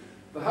through.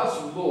 The House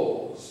of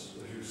Lords,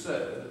 as you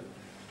said,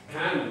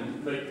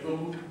 can make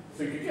them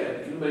think again.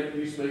 It can at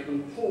least make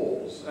them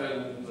pause.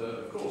 And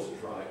of course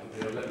it's right that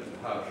the elected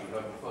House should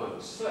have the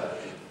final say.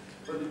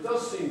 But it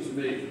does seem to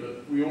me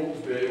that we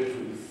ought to be able to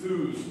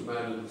enthuse the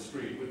man in the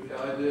street with the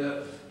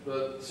idea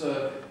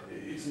that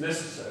it's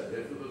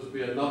necessary for there to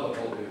be another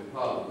body of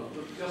Parliament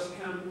that just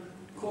can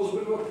cause a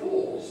bit of a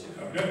pause.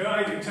 No,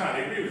 I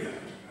entirely agree with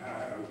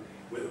that.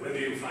 Whether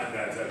you find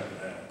that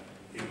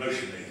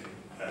emotionally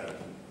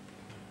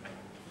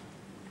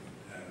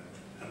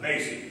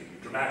amazing,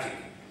 dramatic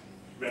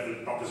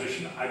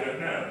proposition, I don't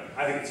know.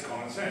 I think it's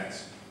common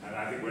sense, and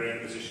I think we're in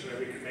a position where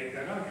we can make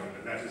that argument,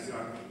 and that is the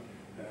argument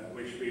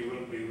which we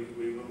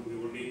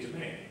will need to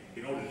make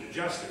in order to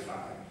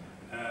justify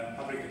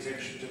public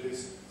attention to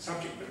this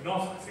subject, but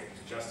not, I think,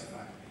 to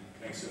justify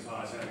going so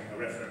far as having a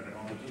referendum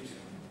on the detail.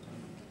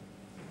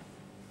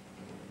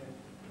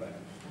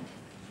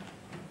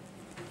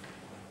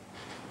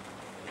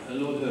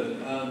 Lord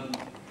Hurd,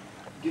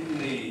 given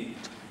the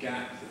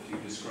gap that you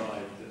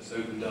described that's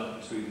opened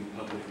up between the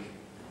public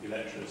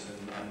electorate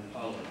and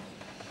Parliament,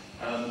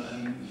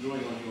 and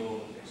drawing on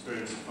your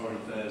experience of foreign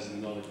affairs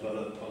and knowledge of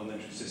other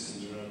parliamentary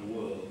systems around the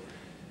world,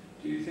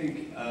 do you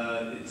think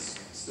it's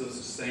still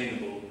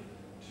sustainable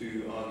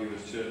to argue,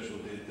 as Churchill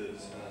did,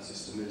 that our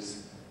system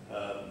is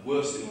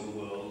worst in all the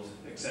world,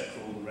 except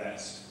for all the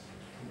rest?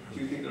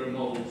 Do you think there are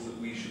models that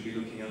we should be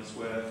looking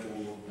elsewhere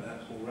for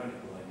perhaps more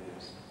radical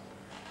ideas?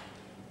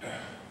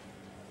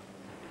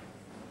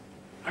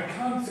 I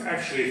can't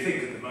actually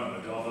think at the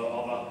moment of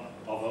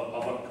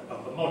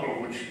a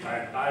model which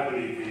I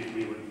believe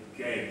we would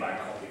gain by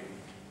copying.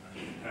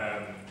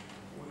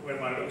 When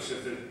one looks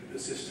at the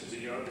systems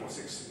in Europe or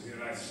systems in the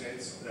United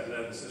States, let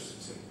alone the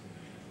systems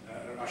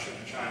in Russia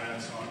and China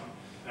and so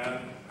on,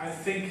 I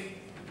think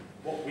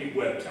what we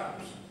worked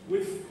out,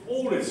 with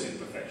all its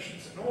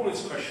imperfections and all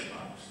its question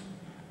marks,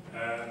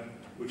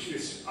 which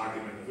this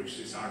argument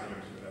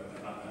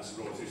has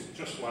brought, is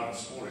just one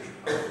smallish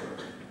part.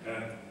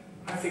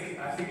 I think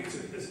it's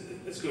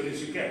as good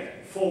as you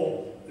get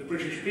for the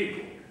British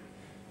people.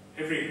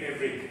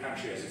 Every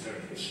country has its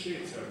own history,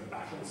 its own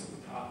battles of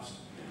the past,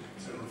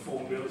 its own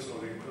reform bills or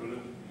the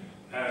equivalent,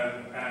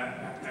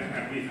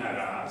 and we've had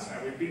ours,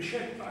 and we've been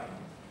shaped by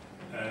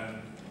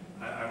them.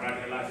 I'm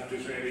writing a life of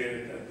Disraeli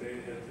at the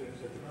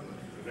moment,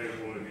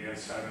 available in the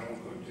outside and all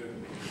good.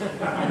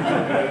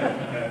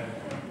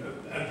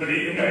 But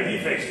he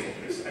faced all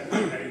this, and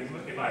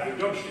he might have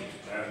dodged it.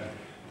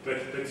 But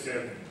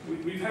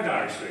we've had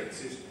our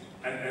experiences,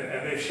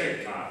 and they've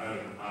shaped our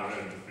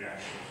own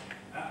reactions.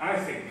 I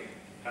think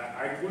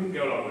I wouldn't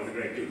go along with the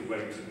great Duke of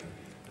Wellington,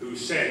 who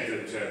said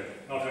that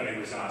not only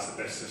was ours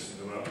the best system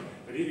in the world,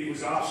 but if he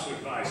was asked for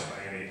advice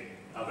by any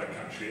other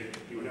country,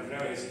 he would have no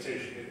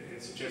hesitation in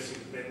suggesting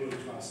that they move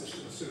to our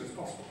system as soon as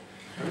possible.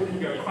 I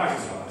wouldn't go quite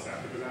as far as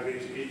that, because I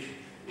think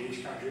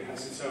each country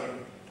has its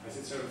own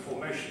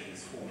formation.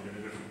 It's formed in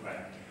a different way.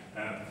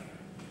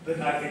 But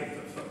I think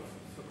that for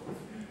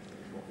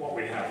what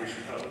we have, we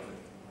should hold it.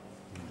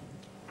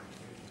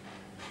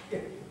 Yeah.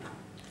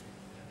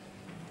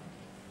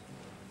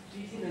 Do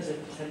you think there's a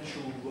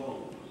potential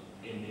role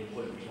in the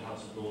appointment to the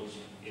House of Lords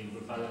in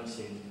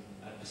rebalancing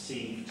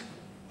perceived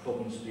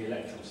problems with the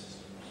electoral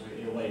system? So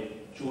in a way,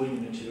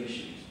 joining the two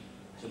issues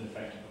to in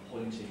effect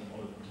appointing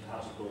on the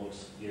House of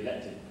Lords the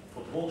elected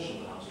proportion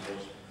of the House of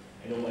Lords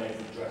in a way of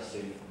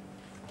addressing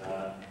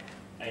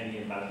any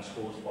imbalance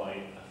caused by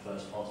a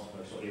first past the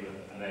post or even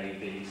an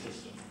A-B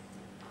system?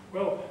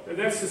 Well,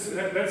 that's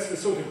the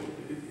sort of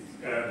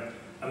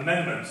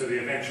amendment to the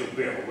eventual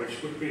bill,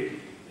 which would be,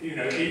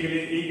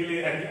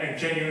 eagerly and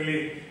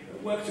genuinely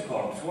worked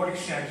upon. To what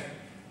extent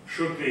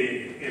should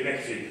the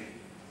elected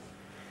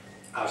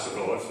House of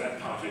Lords, that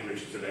party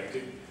which is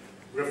elected,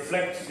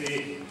 reflect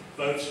the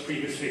votes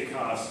previously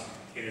cast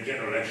in a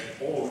general election,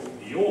 or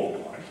your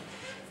point,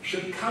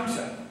 should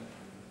counter,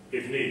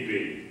 if need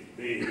be,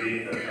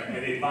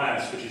 any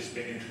bias which has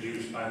been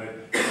introduced by the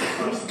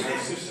first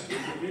system. We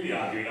could really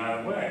argue in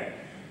either way,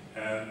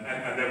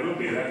 and there will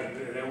be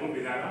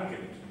that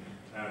argument.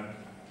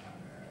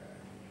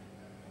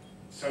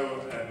 So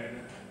I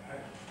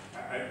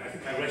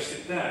think I rest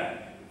it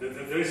there.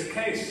 there is a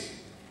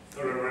case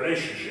for a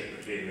relationship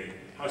between the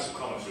House of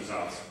Commons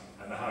results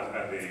and the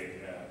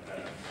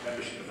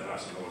membership of the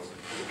House of Lords.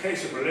 There's a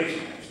case of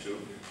relating these two.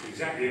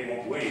 Exactly in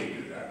what way you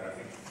do that, I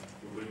think,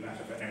 would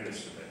matter for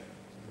endless debate.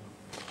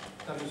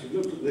 If you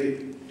looked at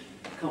the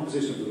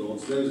composition of the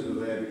Lords, those that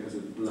are there because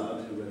of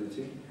blood,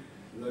 heredity,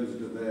 those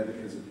that are there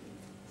because of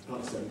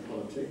partisan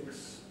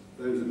politics,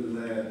 those that are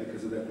there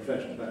because of their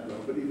professional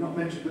background, but you've not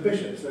mentioned the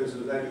bishops, those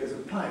that are there because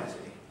of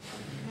piety.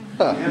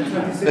 We have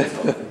 26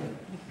 of them.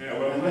 Yeah,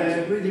 well, and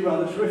they're really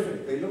rather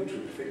terrific. They look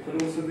terrific,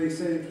 but also they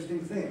say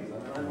interesting things. I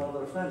mean, I'm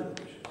rather a fan of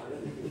the bishops. I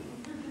really do.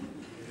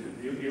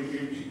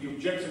 You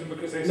object to them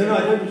because they say... No, I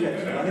don't object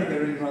to them. I think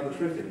they're really rather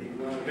terrific.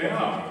 They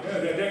are. Yeah,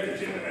 they're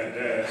decorative. And,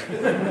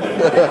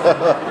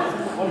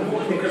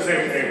 because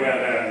they wear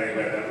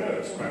their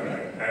robes, quite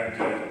right.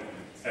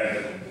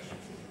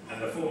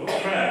 And the form of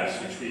prayers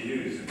which we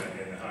use in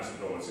the House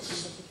of Lords is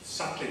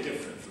subtly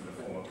different from the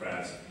form of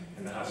prayers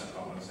in the House of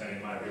Commons, and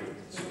in my view,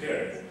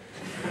 superior.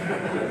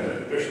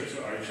 The bishops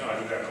are in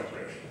charge of that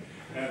operation.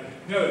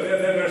 No,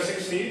 there are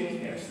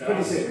 16. Yes, there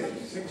 26.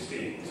 Are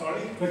 16.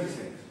 Sorry? 26.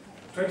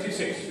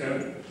 26.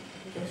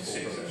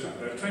 26. That's right.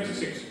 There are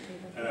 26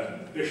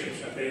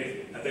 bishops, and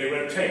they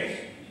rotate.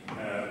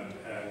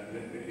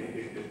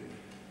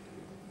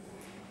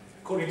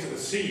 According to the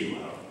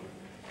CUL,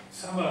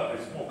 some are,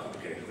 it's more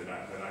complicated than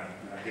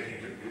I'm getting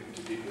into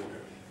deep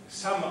water.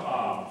 Some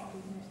are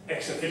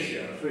ex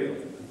officio. Three of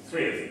them.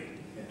 Three of them.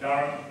 Yeah.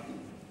 Durham.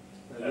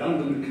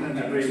 London,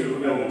 Canterbury, two,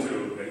 York.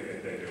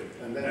 they do.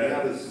 And then the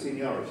others,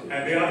 seniority.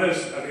 And the others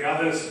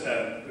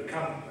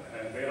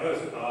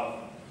are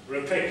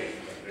rotated.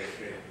 They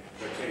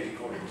rotate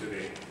according to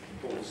the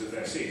importance of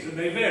their seats, and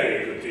they vary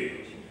a good deal.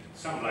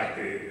 Some, like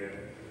the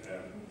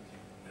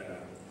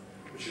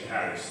Richard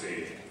Harris,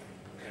 the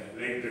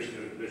late Bishop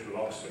of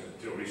Oxford,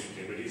 until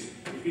recently, but he's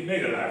been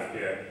made alive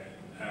here,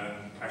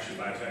 actually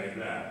by Tony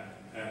Blair,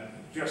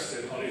 just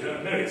on his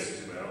own merits, as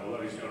it were,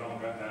 although he's no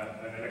longer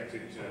an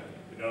elected,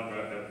 no longer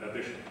a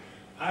bishop.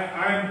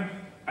 I'm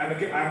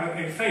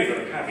in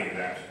favour of having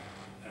that.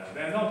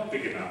 They're not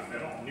big enough,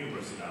 they're not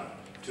numerous enough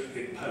to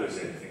impose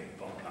anything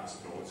upon the House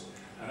of Lords,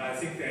 and I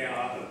think they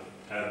are,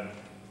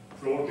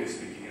 broadly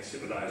speaking, a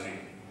civilising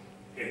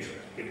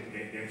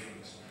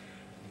influence.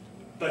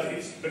 But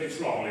it's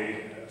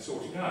wrongly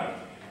sorted out.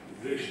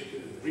 The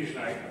reason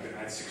I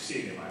had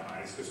 16 in my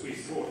mind is because we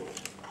thought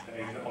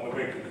on the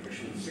Wakefield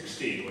Commission that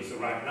 16 was the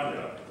right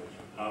number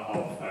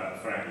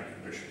for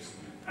Anglican bishops,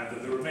 and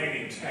that the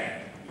remaining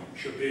 10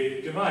 should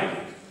be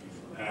divided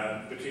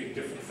between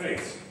different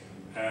faiths.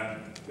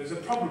 There's a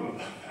problem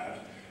about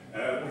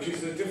that, which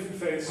is that different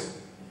faiths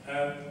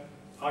are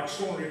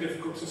extraordinarily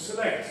difficult to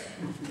select.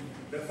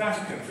 The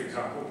Vatican, for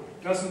example,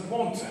 doesn't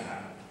want to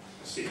have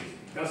a seat,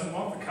 doesn't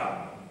want the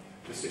Cardinal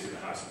to sit in the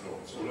House of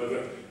Lords, although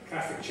the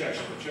Catholic Church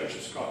and the Church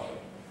of Scotland,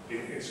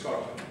 in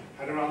Scotland,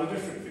 had a rather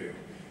different view.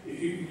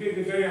 It can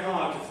be very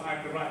hard to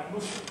find the right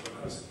Muslim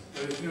because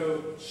there is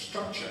no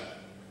structure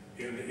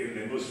in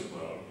the Muslim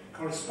world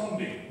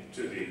corresponding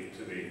to the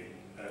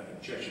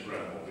Church of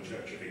Rome or the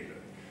Church of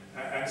England.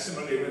 And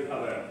similarly with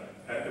other,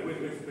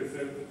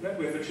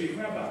 with the Chief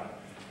Rabbi,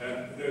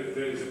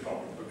 there is a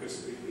problem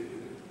because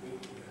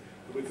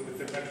with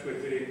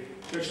the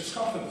Church of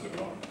Scotland there's a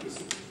problem because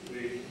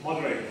the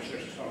moderator of the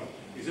Church of Scotland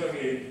is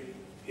only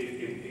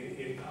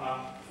in power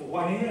for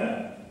 1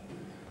 year,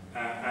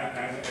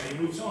 and he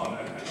moves on.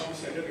 And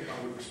obviously, I don't think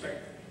I would expect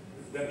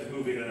them to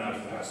move in and out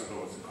of the House of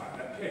Lords at quite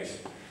that pace.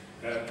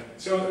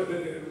 So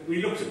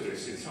we looked at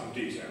this in some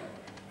detail,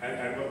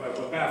 and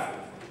were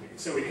baffled.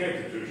 So we came to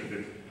the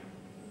conclusion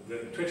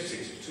that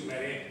 26 is too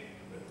many,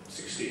 that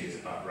 16 is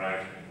about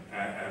right,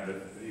 and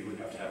that you would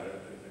have to have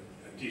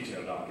a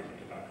detailed argument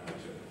about how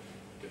to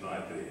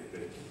divide the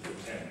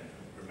 10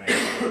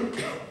 remaining.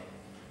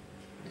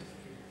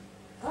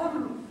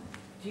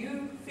 Do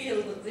you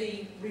feel that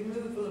the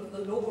removal of the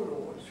law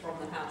lords from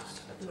the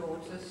House of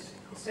Lords has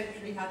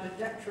essentially had a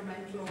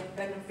detrimental or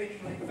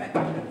beneficial effect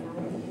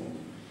overall?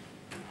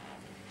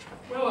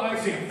 Well, I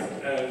think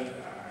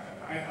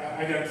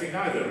I don't think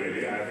either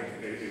really. I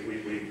think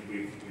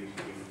we've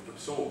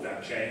absorbed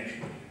that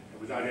change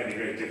without any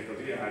great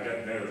difficulty. I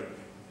don't know.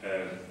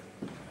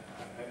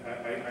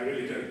 I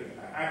really don't.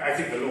 I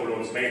think the law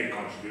lords made a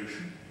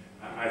contribution.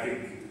 I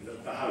think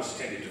the House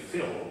tended to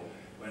fill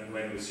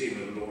when it was seen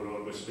that the law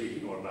lord was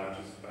speaking or about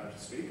to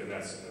speak, and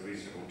that's a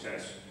reasonable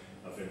test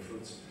of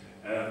influence.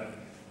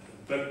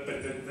 But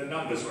the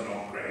numbers were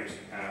not great.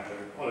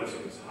 The quality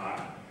was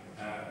high,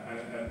 and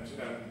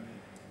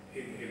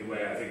in a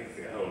way, I think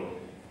the whole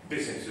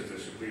business of the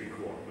Supreme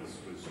Court was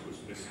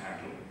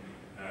mishandled,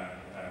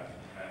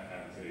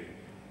 and the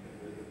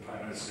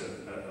Prime Minister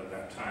at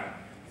that time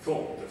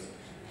thought that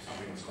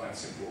something was quite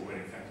simple, when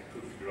in fact it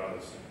proved to be rather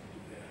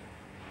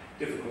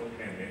difficult,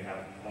 namely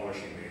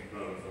abolishing the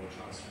role of the Lord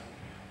Chancellor.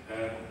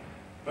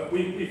 But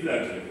we've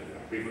learned to live with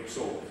that. We've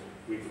absorbed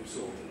the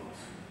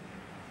loss.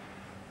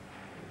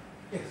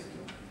 Yes.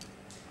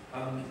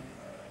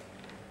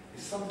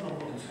 It's something I'm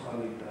not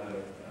entirely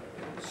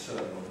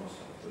certain of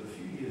myself, but a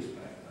few years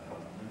back,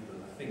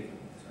 I think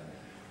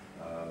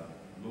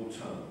Lord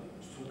Turner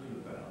was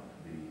talking about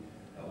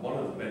one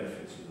of the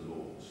benefits of the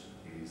Lords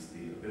is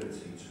the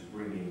ability to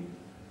bring in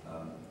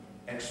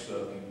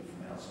expert people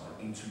from outside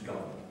into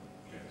government.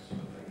 Yes.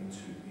 Okay,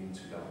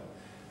 into government.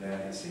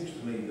 Now, it seems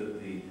to me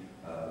that the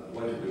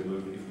way that we're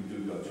moving, if we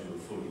do go to a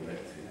fully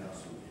elected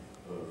House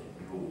of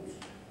Lords,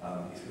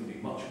 it's going to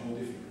be much more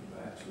difficult than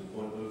that, to the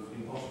point of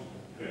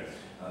impossible. Yes.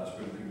 To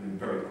bring people in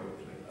very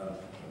quickly.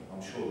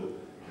 I'm sure that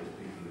there's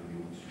people in the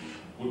audience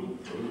who wouldn't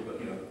approve, but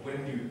you know,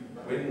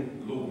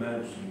 when Lord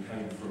Mandelson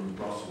came from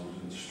Brussels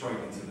and straight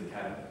into the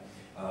cabinet,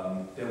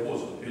 there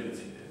was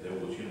ability there. There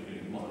was, you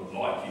might not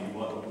like him, you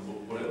might not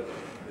whatever.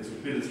 There's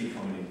ability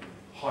coming in,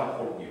 high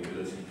quality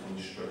ability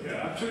coming straight.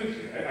 Yeah,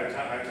 absolutely. I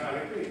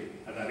entirely agree.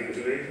 And I think it's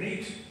a very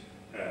neat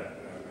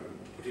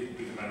putting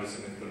Peter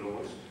Mandelson into the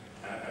Lords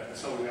and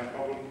solving that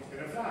problem in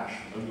a flash.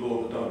 And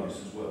Lord Adonis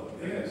as well.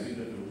 Yes.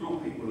 The real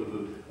people of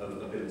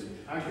ability.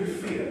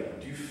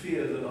 Do you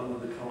fear that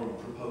under the current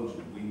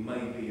proposal we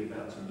may be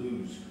about to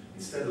lose,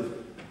 instead of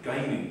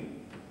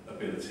gaining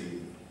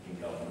ability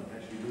in government,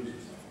 actually losing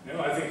something? No,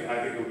 I think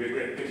it would be a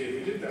great pity if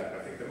we did that.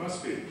 I think there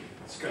must be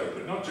scope,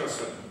 but not just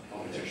for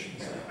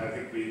politicians. I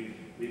think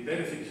we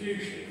benefit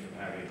hugely from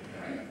having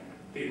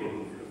people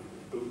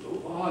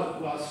who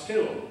are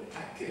still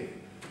active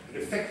and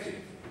effective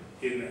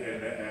in the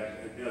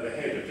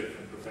head of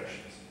different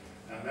professions.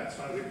 And that's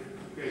one of the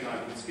great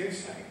arguments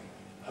against having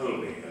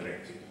wholly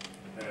elected,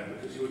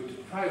 because you would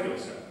deprive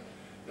yourself.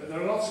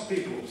 There are lots of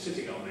people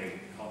sitting on the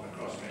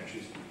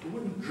crossbenches who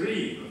wouldn't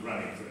dream of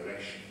running for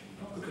election,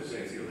 not because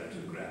they feel they're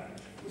too grand,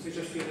 because they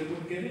just feel they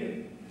wouldn't get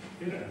in.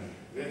 You know,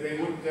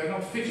 they're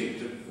not fitted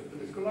to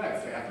political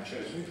life. They haven't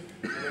chosen it,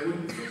 and they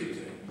wouldn't fit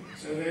into it.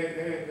 So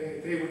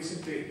they would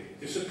simply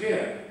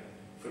disappear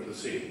from the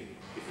scene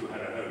if you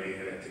had a wholly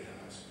elected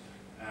House.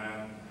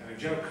 And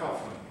Joe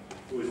Kaufman,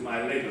 who is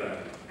my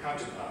Labour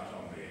counterpart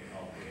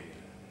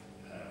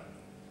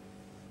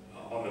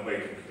on the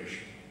Waken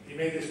Commission, he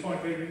made this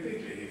point very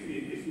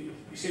bigly.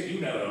 He said,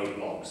 you know old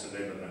Bloggs, the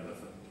Labour member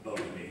for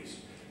Bolognese.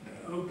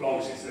 Old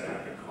Bloggs is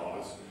there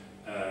because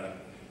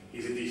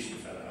he's a decent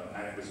fellow,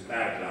 and it was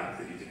bad luck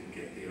that he didn't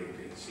get the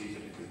European seat,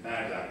 and it was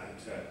bad luck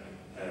that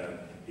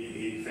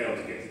he failed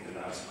to get into the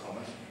House of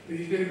Commons. But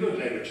he's been a good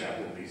Labour chap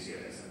all these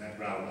years, and then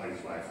Brown,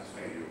 his wife, has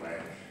faded away.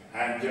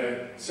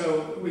 And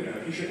so, you know,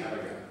 he should have a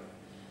go.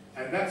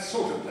 And that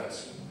sort of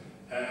person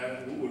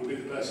would be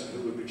the person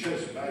who would be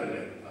chosen by the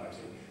Labour Party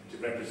to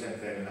represent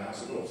them in the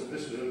House of Lords. And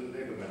this was a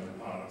Labour member of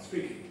Parliament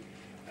speaking.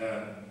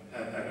 And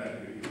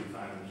you would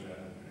find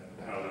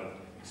parallel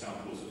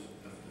examples of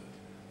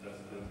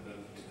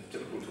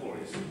typical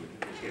Tories who were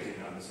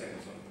getting around the same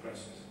sort of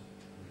process.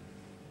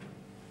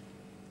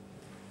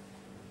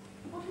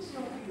 What is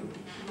your view,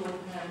 Lord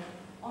Mayor,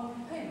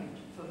 on payment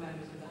for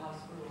members of the House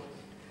of Lords?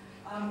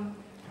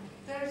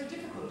 There is a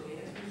difficulty,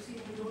 as we've seen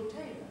with Lord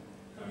Taylor,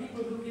 for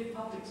people who give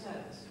public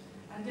service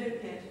and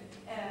don't get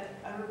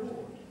a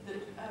reward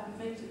that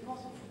makes it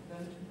possible for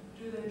them to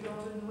do their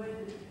job in the way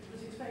that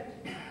was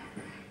expected.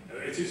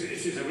 It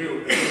is a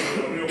real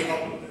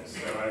problem, this.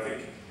 So I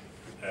think,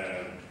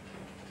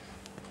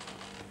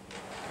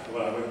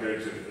 well, I won't go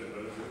into.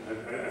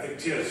 I think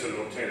tears for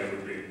Lord Taylor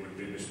would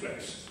be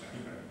misplaced,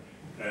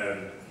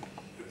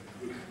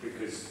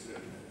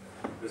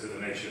 because of the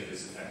nature of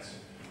this offence.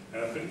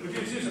 But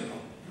it is a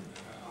problem.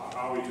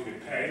 Are we to be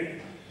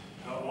paid,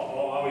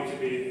 or are we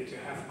to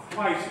have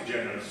quite a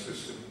generous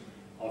system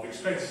of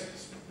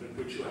expenses,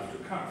 which you have to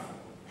account for?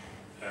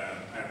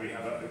 And we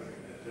have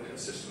a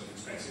system of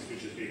expenses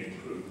which has been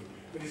improved,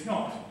 but it's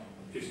not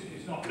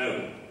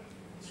noble,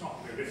 it's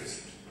not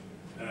magnificent.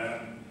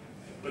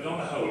 But on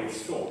the whole,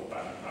 it's thought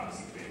by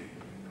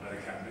the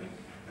cabinet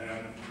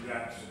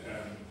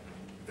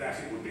that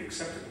it would be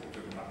acceptable to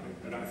the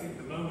public. But I think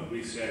the moment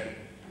we said,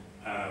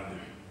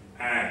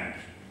 and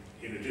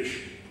in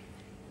addition,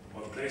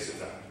 on the place of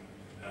that,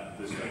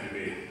 there's going to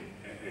be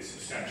a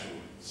substantial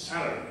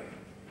salary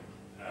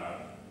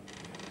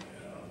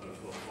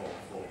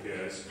for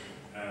peers,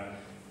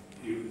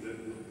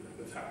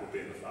 the fact would be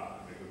in the fire.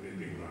 It would be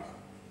a big row.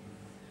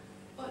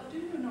 But do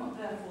you not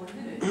therefore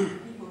limit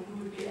people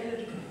who would be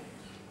eligible,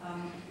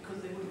 because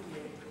they wouldn't be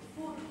able to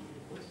afford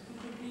rewards, who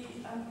could be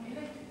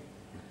elected?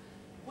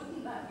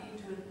 Wouldn't that lead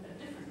to a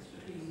difference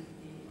between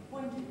the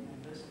appointed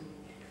members, who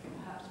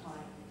perhaps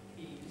might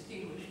be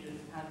distinguished and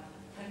have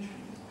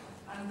pensions,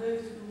 and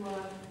those who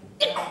are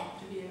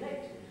to be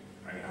elected,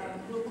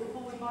 who are put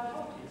forward by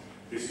parties?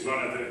 This is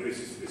one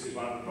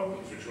of the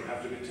problems which will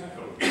have to be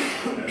tackled.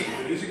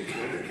 It is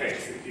the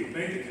case that you've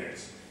made the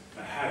case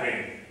for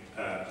having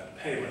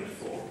payment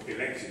for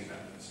elected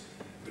members.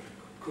 But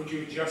could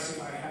you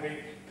justify having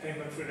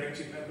payment for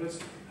elected members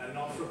and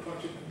not for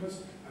appointed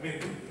members? I mean,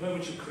 the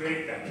moment you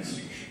create that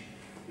distinction,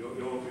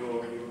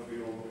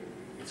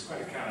 it's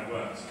quite a can of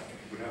worms. I think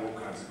it would have all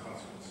kinds of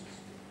consequences.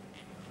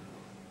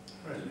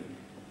 President.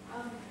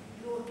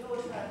 Lord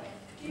Hurd,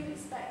 do you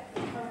expect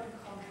the current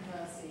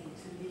controversy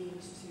to lead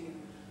to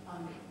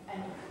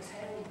any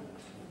curtailment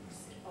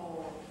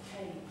or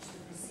change the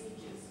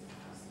procedures of the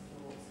House of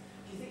Lords?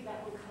 Do you think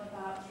that will come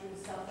about through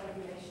the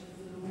self-regulation of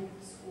the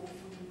Lords Lords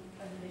or from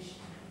an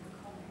initiative from the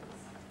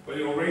Commons? Well,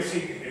 you're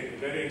racing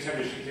very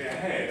intelligently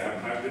ahead.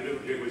 I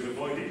deliberately was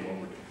avoiding what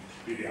would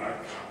be the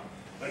outcome.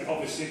 But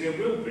obviously there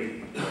will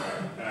be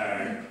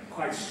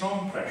quite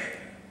strong pressure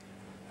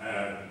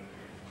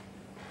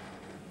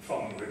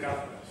from the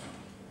government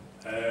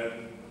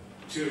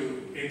to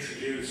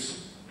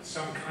introduce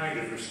some kind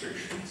of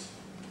restrictions,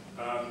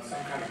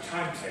 some kind of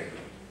timetable,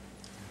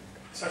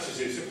 such as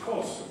is, of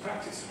course, the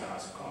practice of the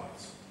House of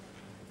Commons,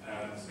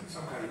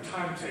 some kind of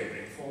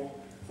timetabling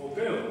for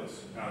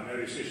bills. Now, no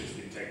decision's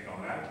been taken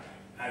on that,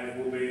 and it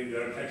will be,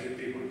 there are plenty of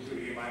people,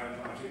 including in my own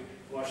party,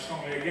 who are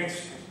strongly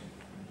against it,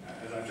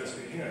 as I've just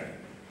been hearing.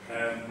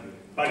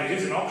 But it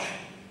is an option,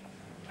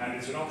 and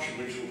it's an option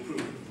which will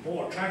prove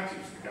more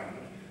attractive to the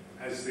government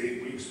as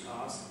the weeks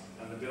pass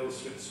and the bill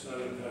slips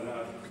further and further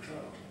out of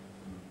control.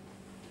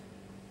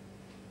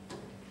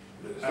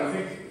 I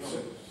think...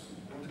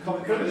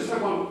 Can I just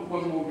have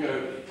one more go?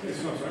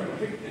 Yes, no, sorry.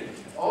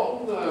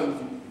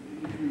 On,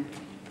 you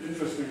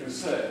interestingly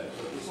said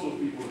that the sort of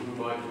people who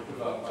might be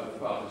put up by the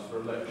parties for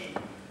election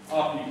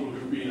are people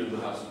who've been in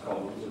the House of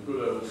Commons, are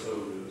good old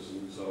soldiers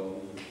and so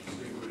on,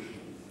 distinguished.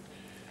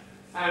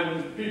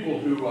 And people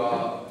who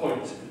are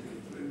appointed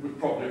would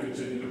probably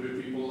continue to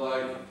be people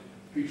like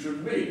Peter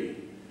and me.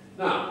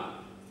 Now,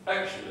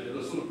 actually,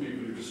 the sort of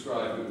people you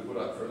described who were put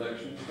up for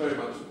election are very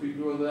much the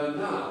people who are there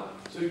now.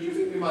 So do you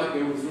think we might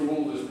go through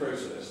all this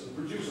process and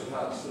produce a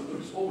house that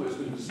looks almost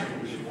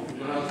indistinguishable from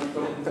the House of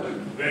Commons?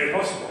 Very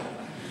possible.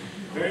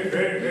 Very,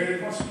 very, very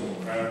possible.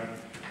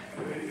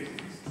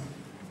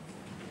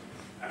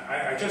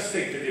 I just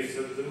think that if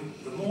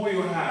the more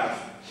you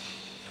have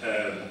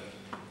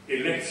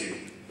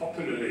elected,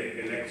 popularly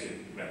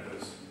elected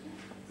members,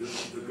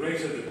 the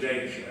greater the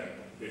danger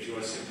that you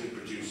are simply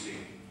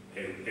producing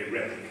a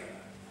replica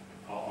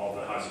of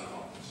the House of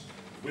Commons,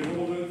 with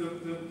all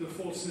the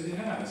faults that it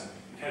has.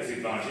 It has the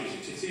advantage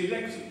that it's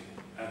elected,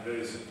 and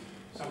there's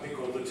something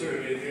called the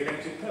tyranny of the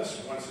elected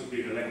person. Once you've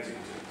been elected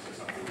to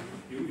something,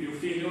 you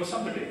feel you're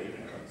somebody. You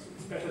know?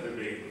 It's better than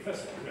being a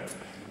professor. You know?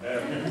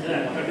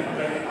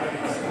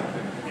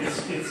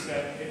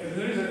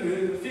 There is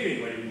a feeling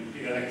when you've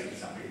been elected to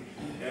something.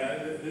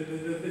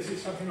 This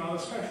is something rather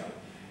special,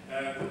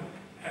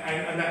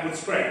 and that would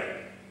spread.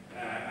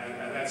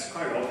 And that's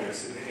quite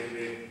obvious in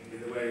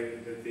the way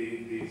that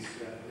these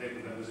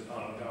Labour members of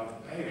Parliament are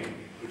behaving,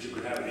 which you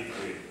could have an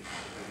equally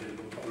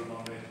difficult problem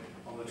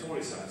on the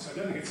Tory side. So I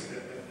don't think it's a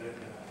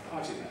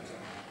party matter,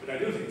 but I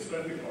do think it's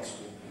perfectly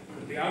possible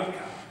that the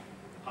outcome,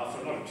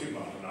 after not too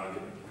much an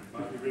argument,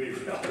 might be really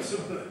rather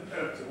similar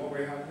to what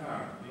we have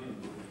now.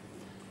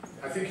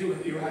 I think you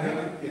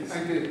had... Yes.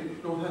 I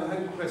did. Lord, I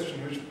had a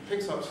question which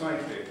picks up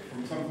slightly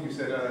from something you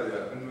said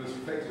earlier and was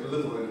reflected a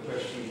little in the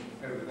question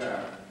over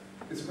there.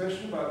 It's a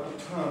question about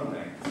the term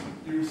length.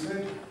 You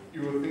said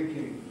you were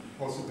thinking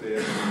possibly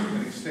of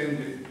an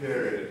extended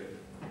period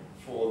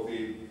for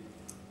the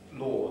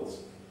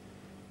Lords.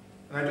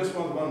 And I just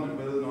wondered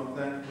whether or not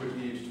that would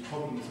lead to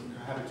problems of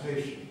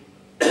cohabitation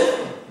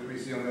that we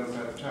see on the other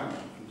side of town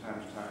from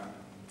time to time.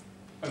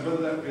 And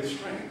whether that would be a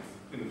strength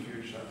in the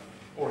future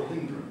or a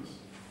hindrance.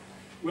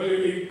 Well,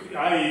 you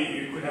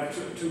could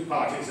have two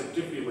parties that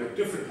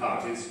different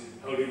parties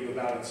holding the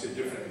balance in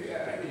different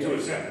two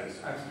assemblies.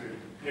 Absolutely.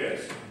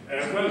 Yes.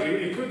 Well,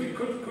 it could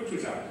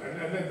result, and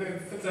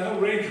there's a whole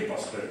range of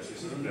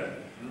possibilities, isn't there?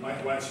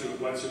 Once you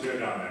go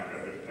down that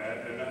road,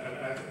 and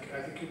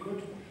I think you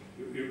could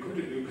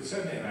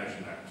certainly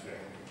imagine that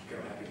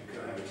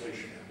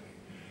cohabitation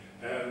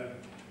happening.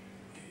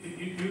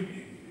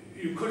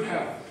 You could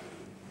have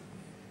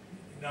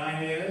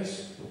 9 years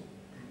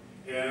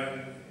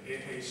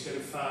instead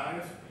of 5.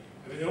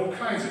 I mean, there are all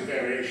kinds of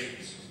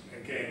variations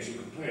and games you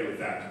can play with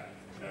that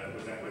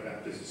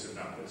business of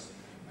numbers.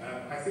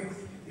 I think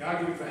the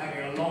argument for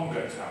having a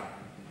longer term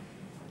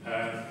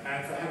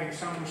and for having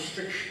some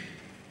restriction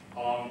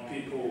on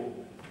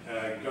people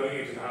going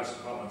into the House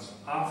of Commons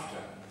after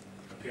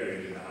a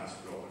period in the House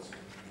of Lords,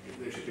 if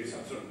there should be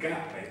some sort of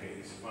gap, maybe,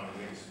 is one of the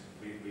things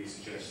we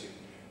suggested.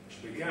 There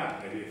should be a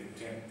gap, maybe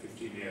 10,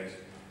 15 years,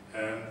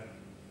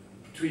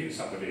 between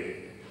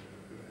somebody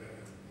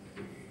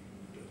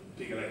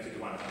being elected to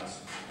one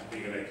house and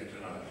being elected to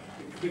another.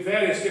 With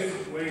various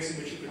different ways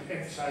in which you can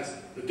emphasize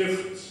the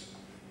difference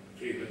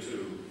between the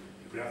two.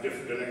 You could have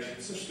different election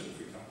systems,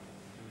 for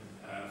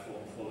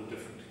example, for the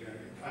different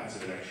kinds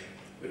of election.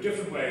 There are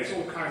different ways,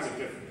 all kinds of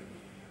different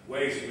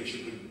ways in which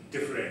you could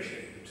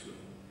differentiate the two.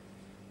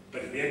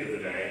 But at the end of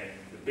the day,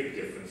 the big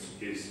difference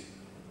is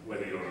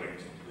whether you're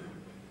elected.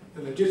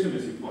 The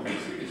legitimacy point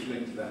is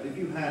linked to that. If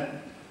you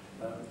had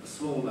a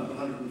small number,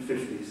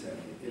 150, say,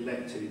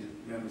 elected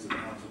members of the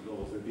House of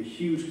Lords, there would be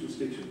huge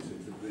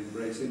constituencies that would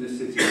embrace inner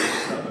city,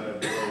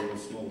 suburb, rural,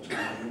 small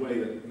town, in a way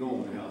that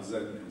normally our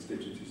zone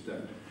constituencies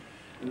don't.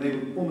 And they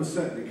would almost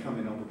certainly come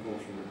in on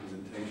proportional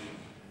representation.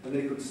 And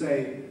they could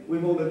say,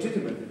 we're more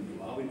legitimate than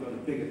you are, we've got a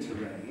bigger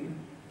terrain,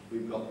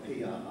 we've got PR,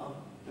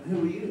 and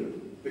who are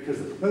you? Because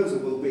the proposal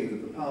will be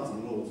that the powers of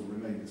the Lords will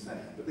remain the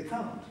same, but they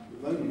can't.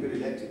 With only good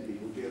elected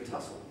people, it will be a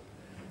tussle.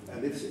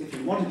 And if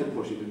you wanted to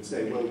push it and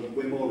say, well,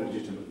 we're more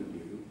legitimate than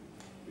you,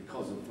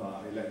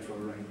 electoral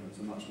arrangements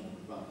are much more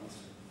advanced,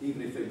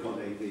 even if they've got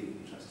AV,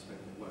 which I suspect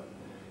they won't.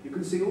 You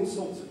can see all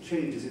sorts of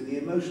changes in the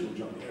emotional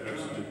jungle.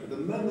 But the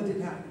moment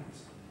it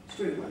happens,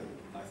 straight away,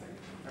 I think.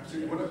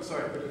 Absolutely.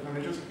 Sorry, but if I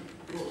may just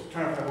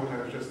clarify what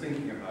I was just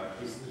thinking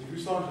about, was that if you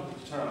started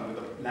the term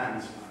with a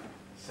landslide,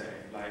 say,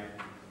 like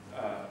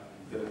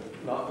the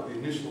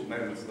initial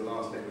moments of the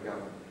last Labour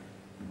government,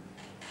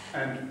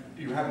 and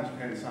you happen to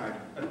coincide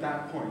at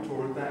that point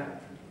or at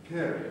that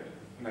period,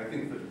 and I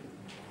think that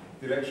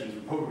the elections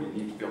would probably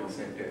need to be on the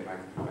same day,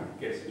 my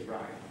guess is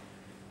right,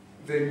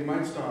 then you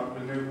might start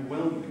with an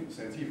overwhelming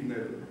sense, even though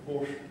the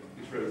proportion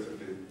is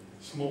relatively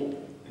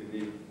small in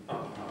the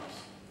upper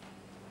house,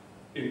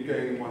 in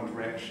going in one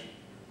direction.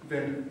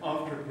 Then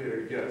after a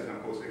period of years, and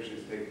of course actually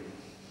it's taken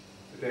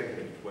a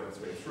decade to work its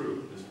way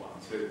through this one,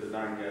 so the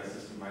 9-year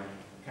system might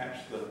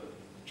catch the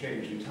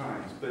change in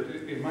times, but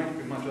it might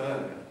be much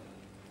earlier.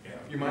 Yeah.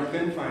 You might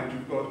then find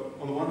you've got,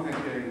 on the one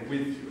hand, going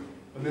with you,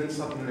 and then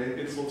suddenly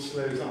it sort of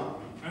slows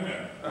up.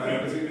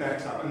 As it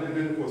backs up, and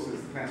then of course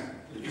there's the classic.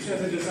 You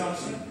said a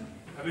disaster.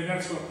 I mean,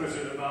 that's what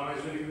President Obama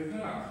is dealing with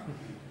now.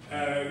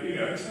 You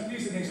know,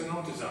 these things are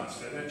not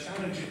disaster, they're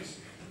challenges,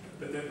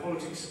 but their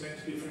politics are meant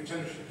to be for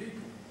intelligent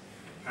people.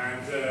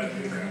 And,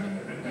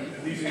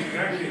 and these are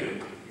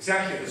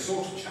exactly the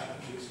sort of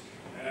challenges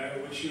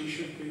which you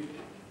should be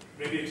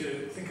ready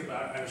to think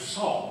about and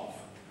solve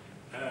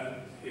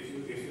if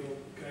you're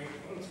going to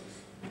politics.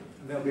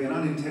 And there'll be an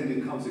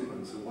unintended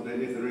consequence of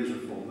whatever, if there is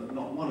reform, that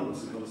not one of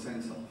us has got a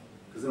sense of.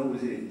 Because there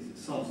always is. It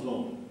sounds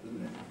long,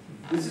 doesn't it?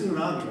 This isn't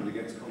an argument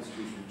against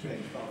constitutional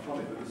change, far from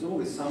it, but there's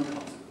always some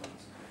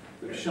consequence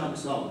that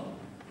shunts on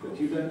that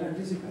you don't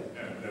anticipate.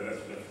 No,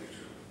 that's perfectly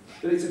true.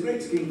 But it's a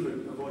great scheme for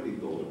avoiding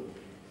boredom.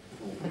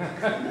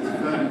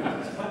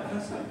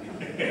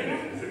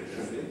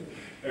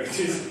 It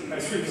is,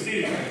 as we've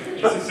seen,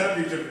 it's a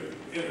subject of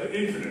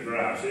infinite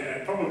variety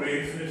and probably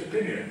infinite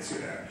opinions, you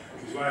know,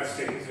 which is why it's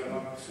taken so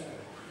long to say.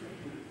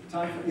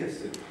 Time for, yes,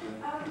 sir.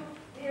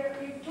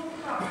 You've talked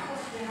about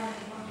possibly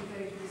having a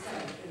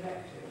 20%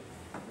 elected.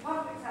 The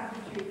public's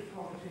attitude to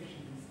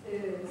politicians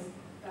is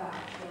that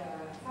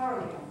they're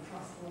thoroughly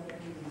untrustworthy.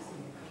 We've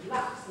seen a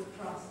collapse of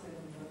trust in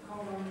the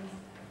Commons.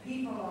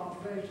 People are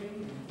voting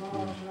in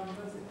large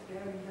numbers. It's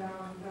going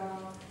down and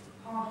down.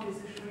 Parties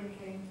are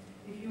shrinking.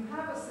 If you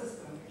have a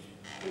system which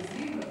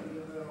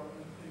presumably will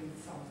include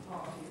some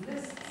party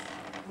lists,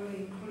 will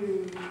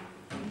include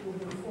people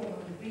who have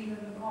formerly been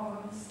in the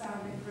Commons,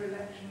 standing for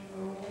election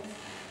rules,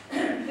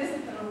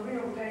 isn't there a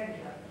real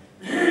danger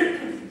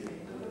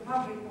that the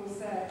public will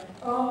say,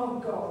 oh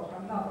God,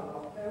 another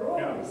lot, they're all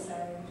the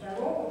same, they're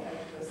all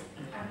hopeless,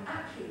 and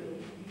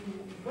actually you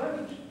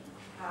won't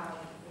have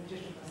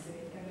legitimacy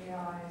in the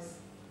eyes,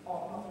 or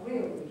not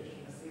real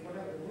legitimacy,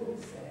 whatever the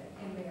rules say,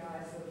 in the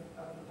eyes of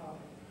the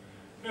public?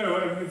 No,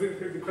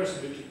 the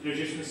question of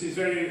legitimacy is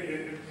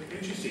very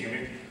interesting. I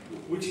mean,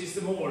 which is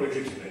the more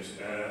legitimate?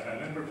 A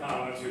member of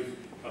Parliament who's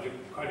got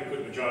quite a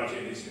good majority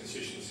in his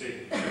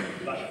constituency,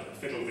 like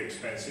fiddle the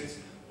expenses,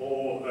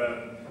 or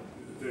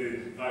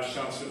the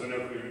Vice-Chancellor of the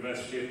local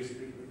university who's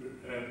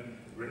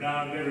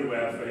renowned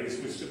everywhere for his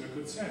wisdom and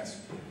good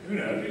sense. You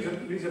know,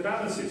 these are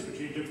balances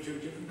between two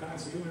different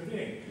kinds of human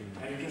being,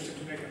 and you just have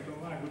to make up your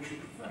mind which you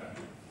prefer.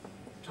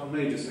 Tom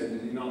Major said,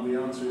 did he not, the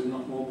answer is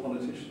not more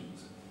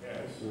politicians.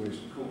 Yes.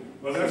 Cool.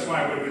 Well, that's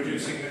why we're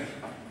reducing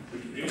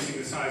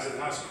the size of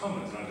the House of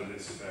Commons under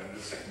this the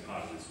second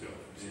part of this bill,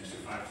 from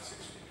 65 to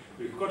 60.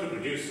 We've got to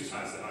reduce the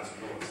size of the House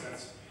of Lords.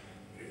 That's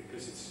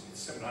because it's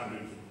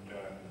 750.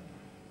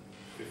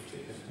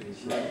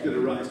 It's going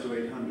to rise to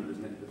 800,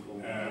 isn't it? Before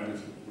the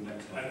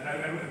next one.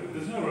 And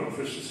there's no room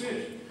for us to sit.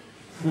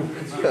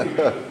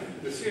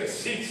 The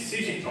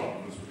seating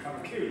problems become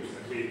acute,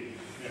 and we,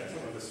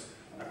 some of us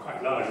are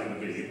quite large in the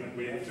beam, and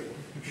we have to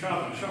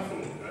sharpen and shuffle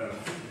in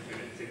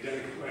a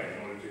delicate way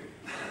in order to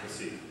have a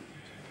seat.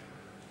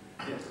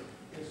 Yes.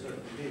 Yes, sir.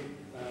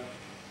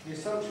 The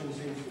assumption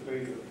seems to be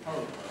that the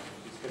current crisis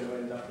is going to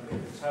end up in a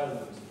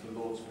curtailment of the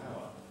Lord's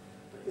power.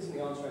 But isn't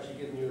the answer actually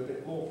giving you a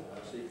bit more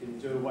power so you can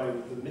do away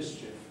with the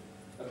mischief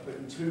of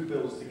putting two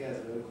bills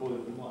together and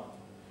calling them one?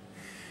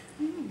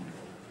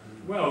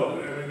 Well, I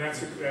mean,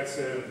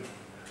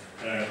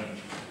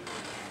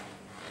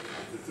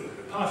 the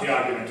party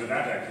argument to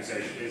that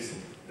accusation is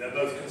they're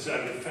both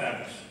concerned with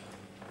fairness,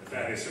 the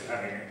fairness of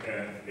having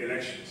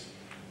elections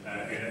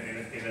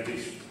in a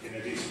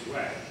decent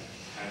way,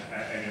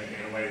 and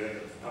in a way that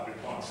the public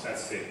wants.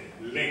 That's the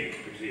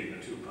link between the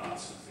two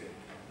parts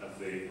of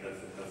the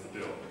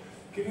bill.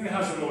 Giving the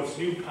House of Lords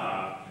new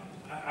power,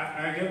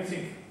 I don't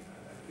think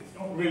it's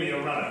not really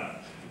a runner.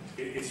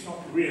 It's not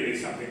really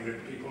something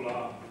that people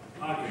are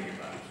arguing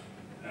about.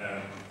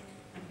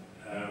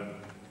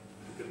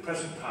 The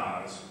present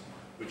powers,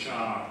 which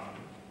are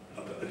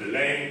a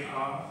delaying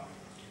power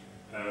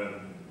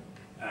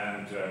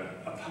and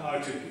a power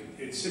to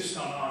insist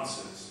on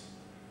answers,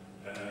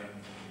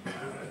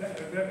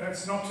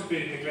 that's not to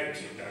be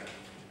neglected.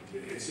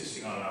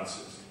 Insisting on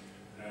answers.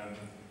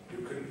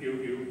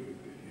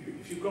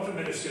 If you've got a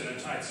minister in a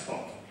tight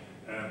spot,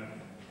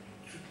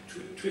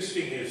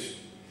 twisting his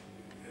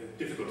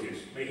difficulties,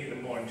 making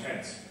them more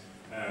intense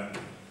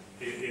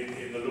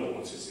in the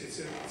Lords. It's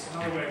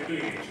another way of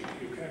doing it.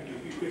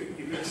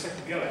 You get a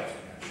second go at it,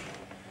 actually.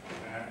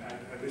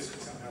 And this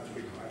can sometimes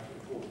be quite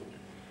important.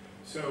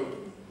 So,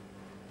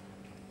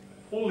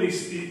 all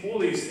these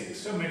things,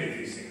 so many of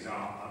these things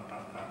are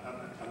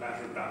a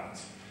matter of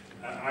balance.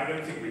 I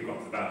don't think we've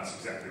got the balance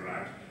exactly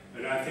right,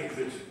 but I think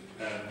that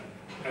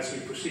as we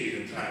proceed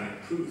and try and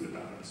improve the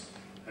balance,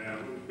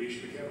 we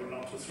should be careful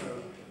not to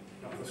throw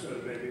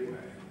the baby away.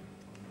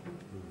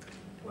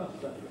 Well,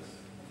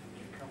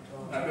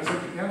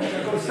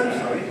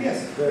 Yes,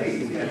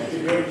 please. Yes.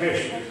 Very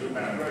patient, good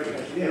man. Very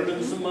patient. There have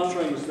been some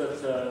mutterings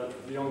that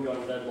the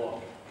ongoing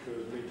deadlock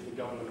could lead to the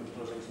government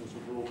proposing some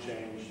sort of rule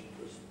change.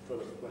 There's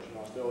further to the question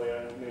asked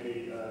earlier,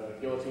 maybe a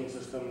guillotine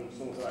system,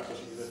 something like that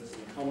which exists in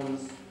the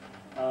Commons.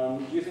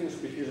 Do you think this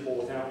would be feasible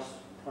without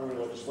primary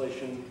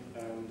legislation?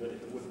 And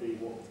if it would be,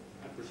 what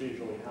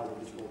procedurally, how would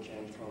this rule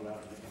change come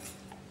about?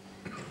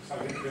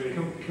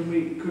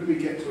 Could we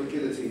get to a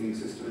guillotining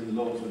system in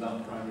the Lords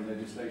without primary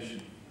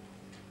legislation?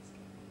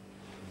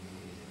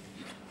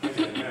 I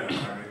don't know. I mean,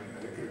 I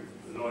think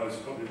the lawyers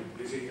are probably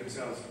busying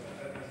themselves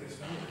at this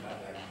moment about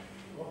that.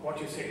 What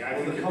do you think?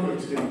 Well, the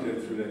Commons didn't do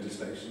it through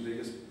legislation. They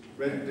just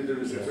did a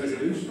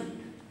resolution.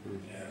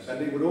 Yes.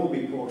 And it would all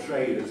be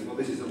portrayed as, well,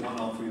 this is a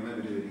one-off, we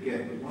never do it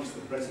again. But once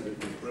the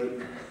precedent is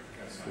broken,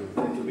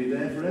 it'll be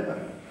there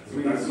forever.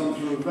 We have gone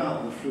through a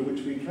valve through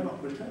which we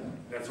cannot return.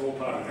 That's all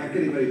part of it. I'm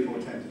getting very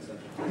portentous. That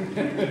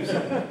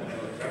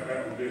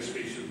would be a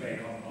speech to make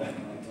on that.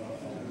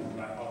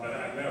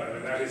 No, I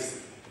mean, that is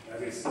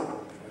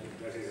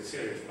a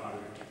serious part of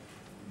it.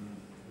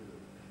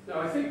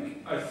 Now,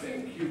 I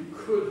think you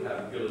could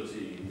have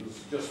guillotines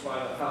just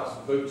by the House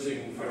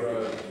voting for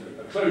a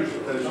closure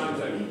of the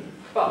timetable.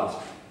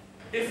 But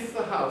if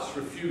the House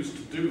refused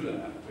to do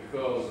that,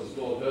 because, as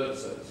Lord Hurd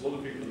says, a lot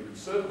of people in the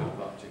Conservative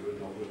Party are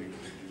not willing to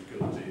introduce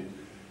guillotine,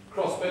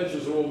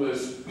 crossbenchers are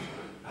almost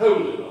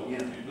wholly not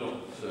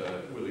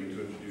willing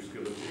to introduce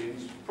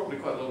guillotines. Probably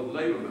quite a lot of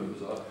Labour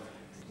members are.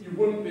 You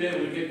wouldn't be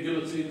able to get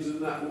guillotines in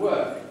that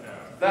way.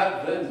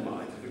 That then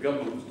might, if the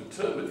government was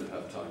determined to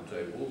have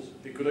timetables,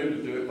 it could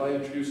only do it by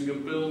introducing a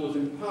bill that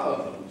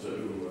empowered them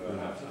to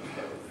have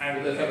timetables.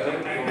 And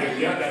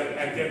get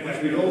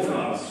that bill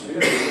passed.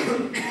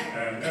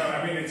 No,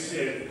 I mean, it's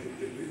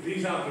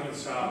these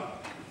arguments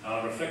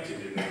are reflected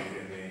in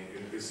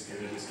the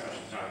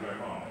discussions now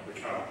going on,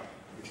 which are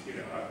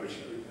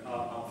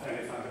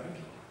fairly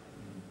fundamental.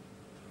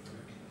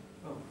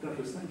 Well,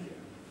 Douglas, thank you.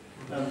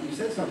 You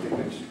said something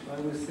which I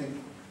always think,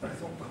 I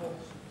thought,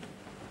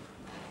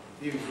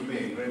 even for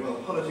me, very well,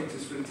 politics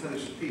is for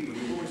intelligent people.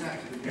 You've always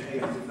acted and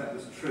behaved as if that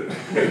was true,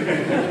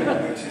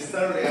 which is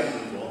thoroughly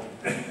admirable.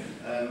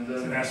 And,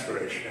 it's an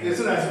aspiration. It's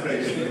an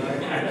aspiration, and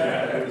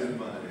I always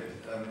admired it.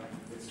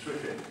 It's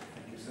terrific.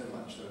 Thank you so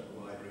much for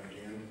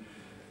wide-ranging and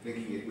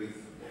linking it with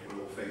what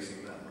we're all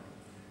facing now.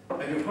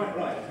 And you're quite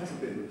right, it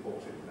hasn't been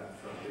reported that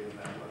thoroughly in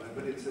that way,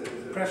 but it's a...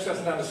 The press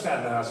doesn't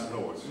understand the House of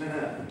Lords.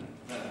 No.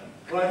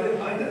 Well,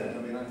 I don't. I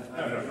mean, it's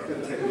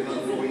going to take me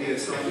another 4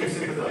 years, so I do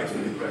sympathise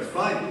with the press.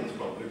 5 years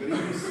probably, but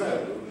even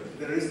so,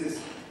 there is this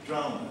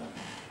drama.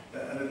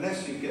 And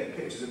unless you get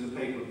pictures in the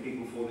paper of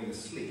people falling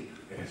asleep,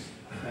 yes,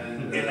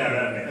 and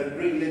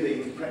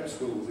reliving prep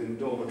schools in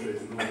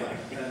dormitories and all that,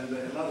 and I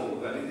love all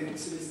of that.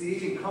 It's the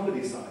eating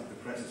comedy side the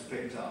press has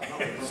picked up, not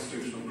the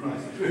constitutional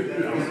crisis.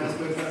 I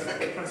suppose that's what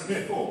the press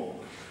is for.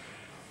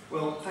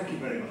 Well, thank you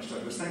very much,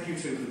 Douglas. Thank you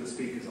too for the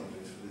speakers on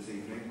this for this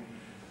evening.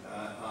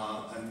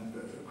 And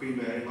Queen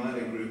Mary,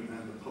 Miling Group,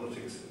 and the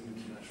Politics and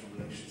International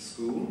Relations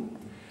School.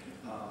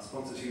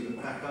 Sponsors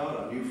Hewlett Packard,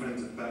 our new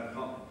friends at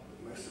Babcock.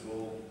 Most of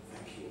all,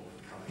 thank you all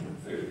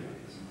for coming.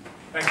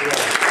 Thank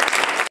you.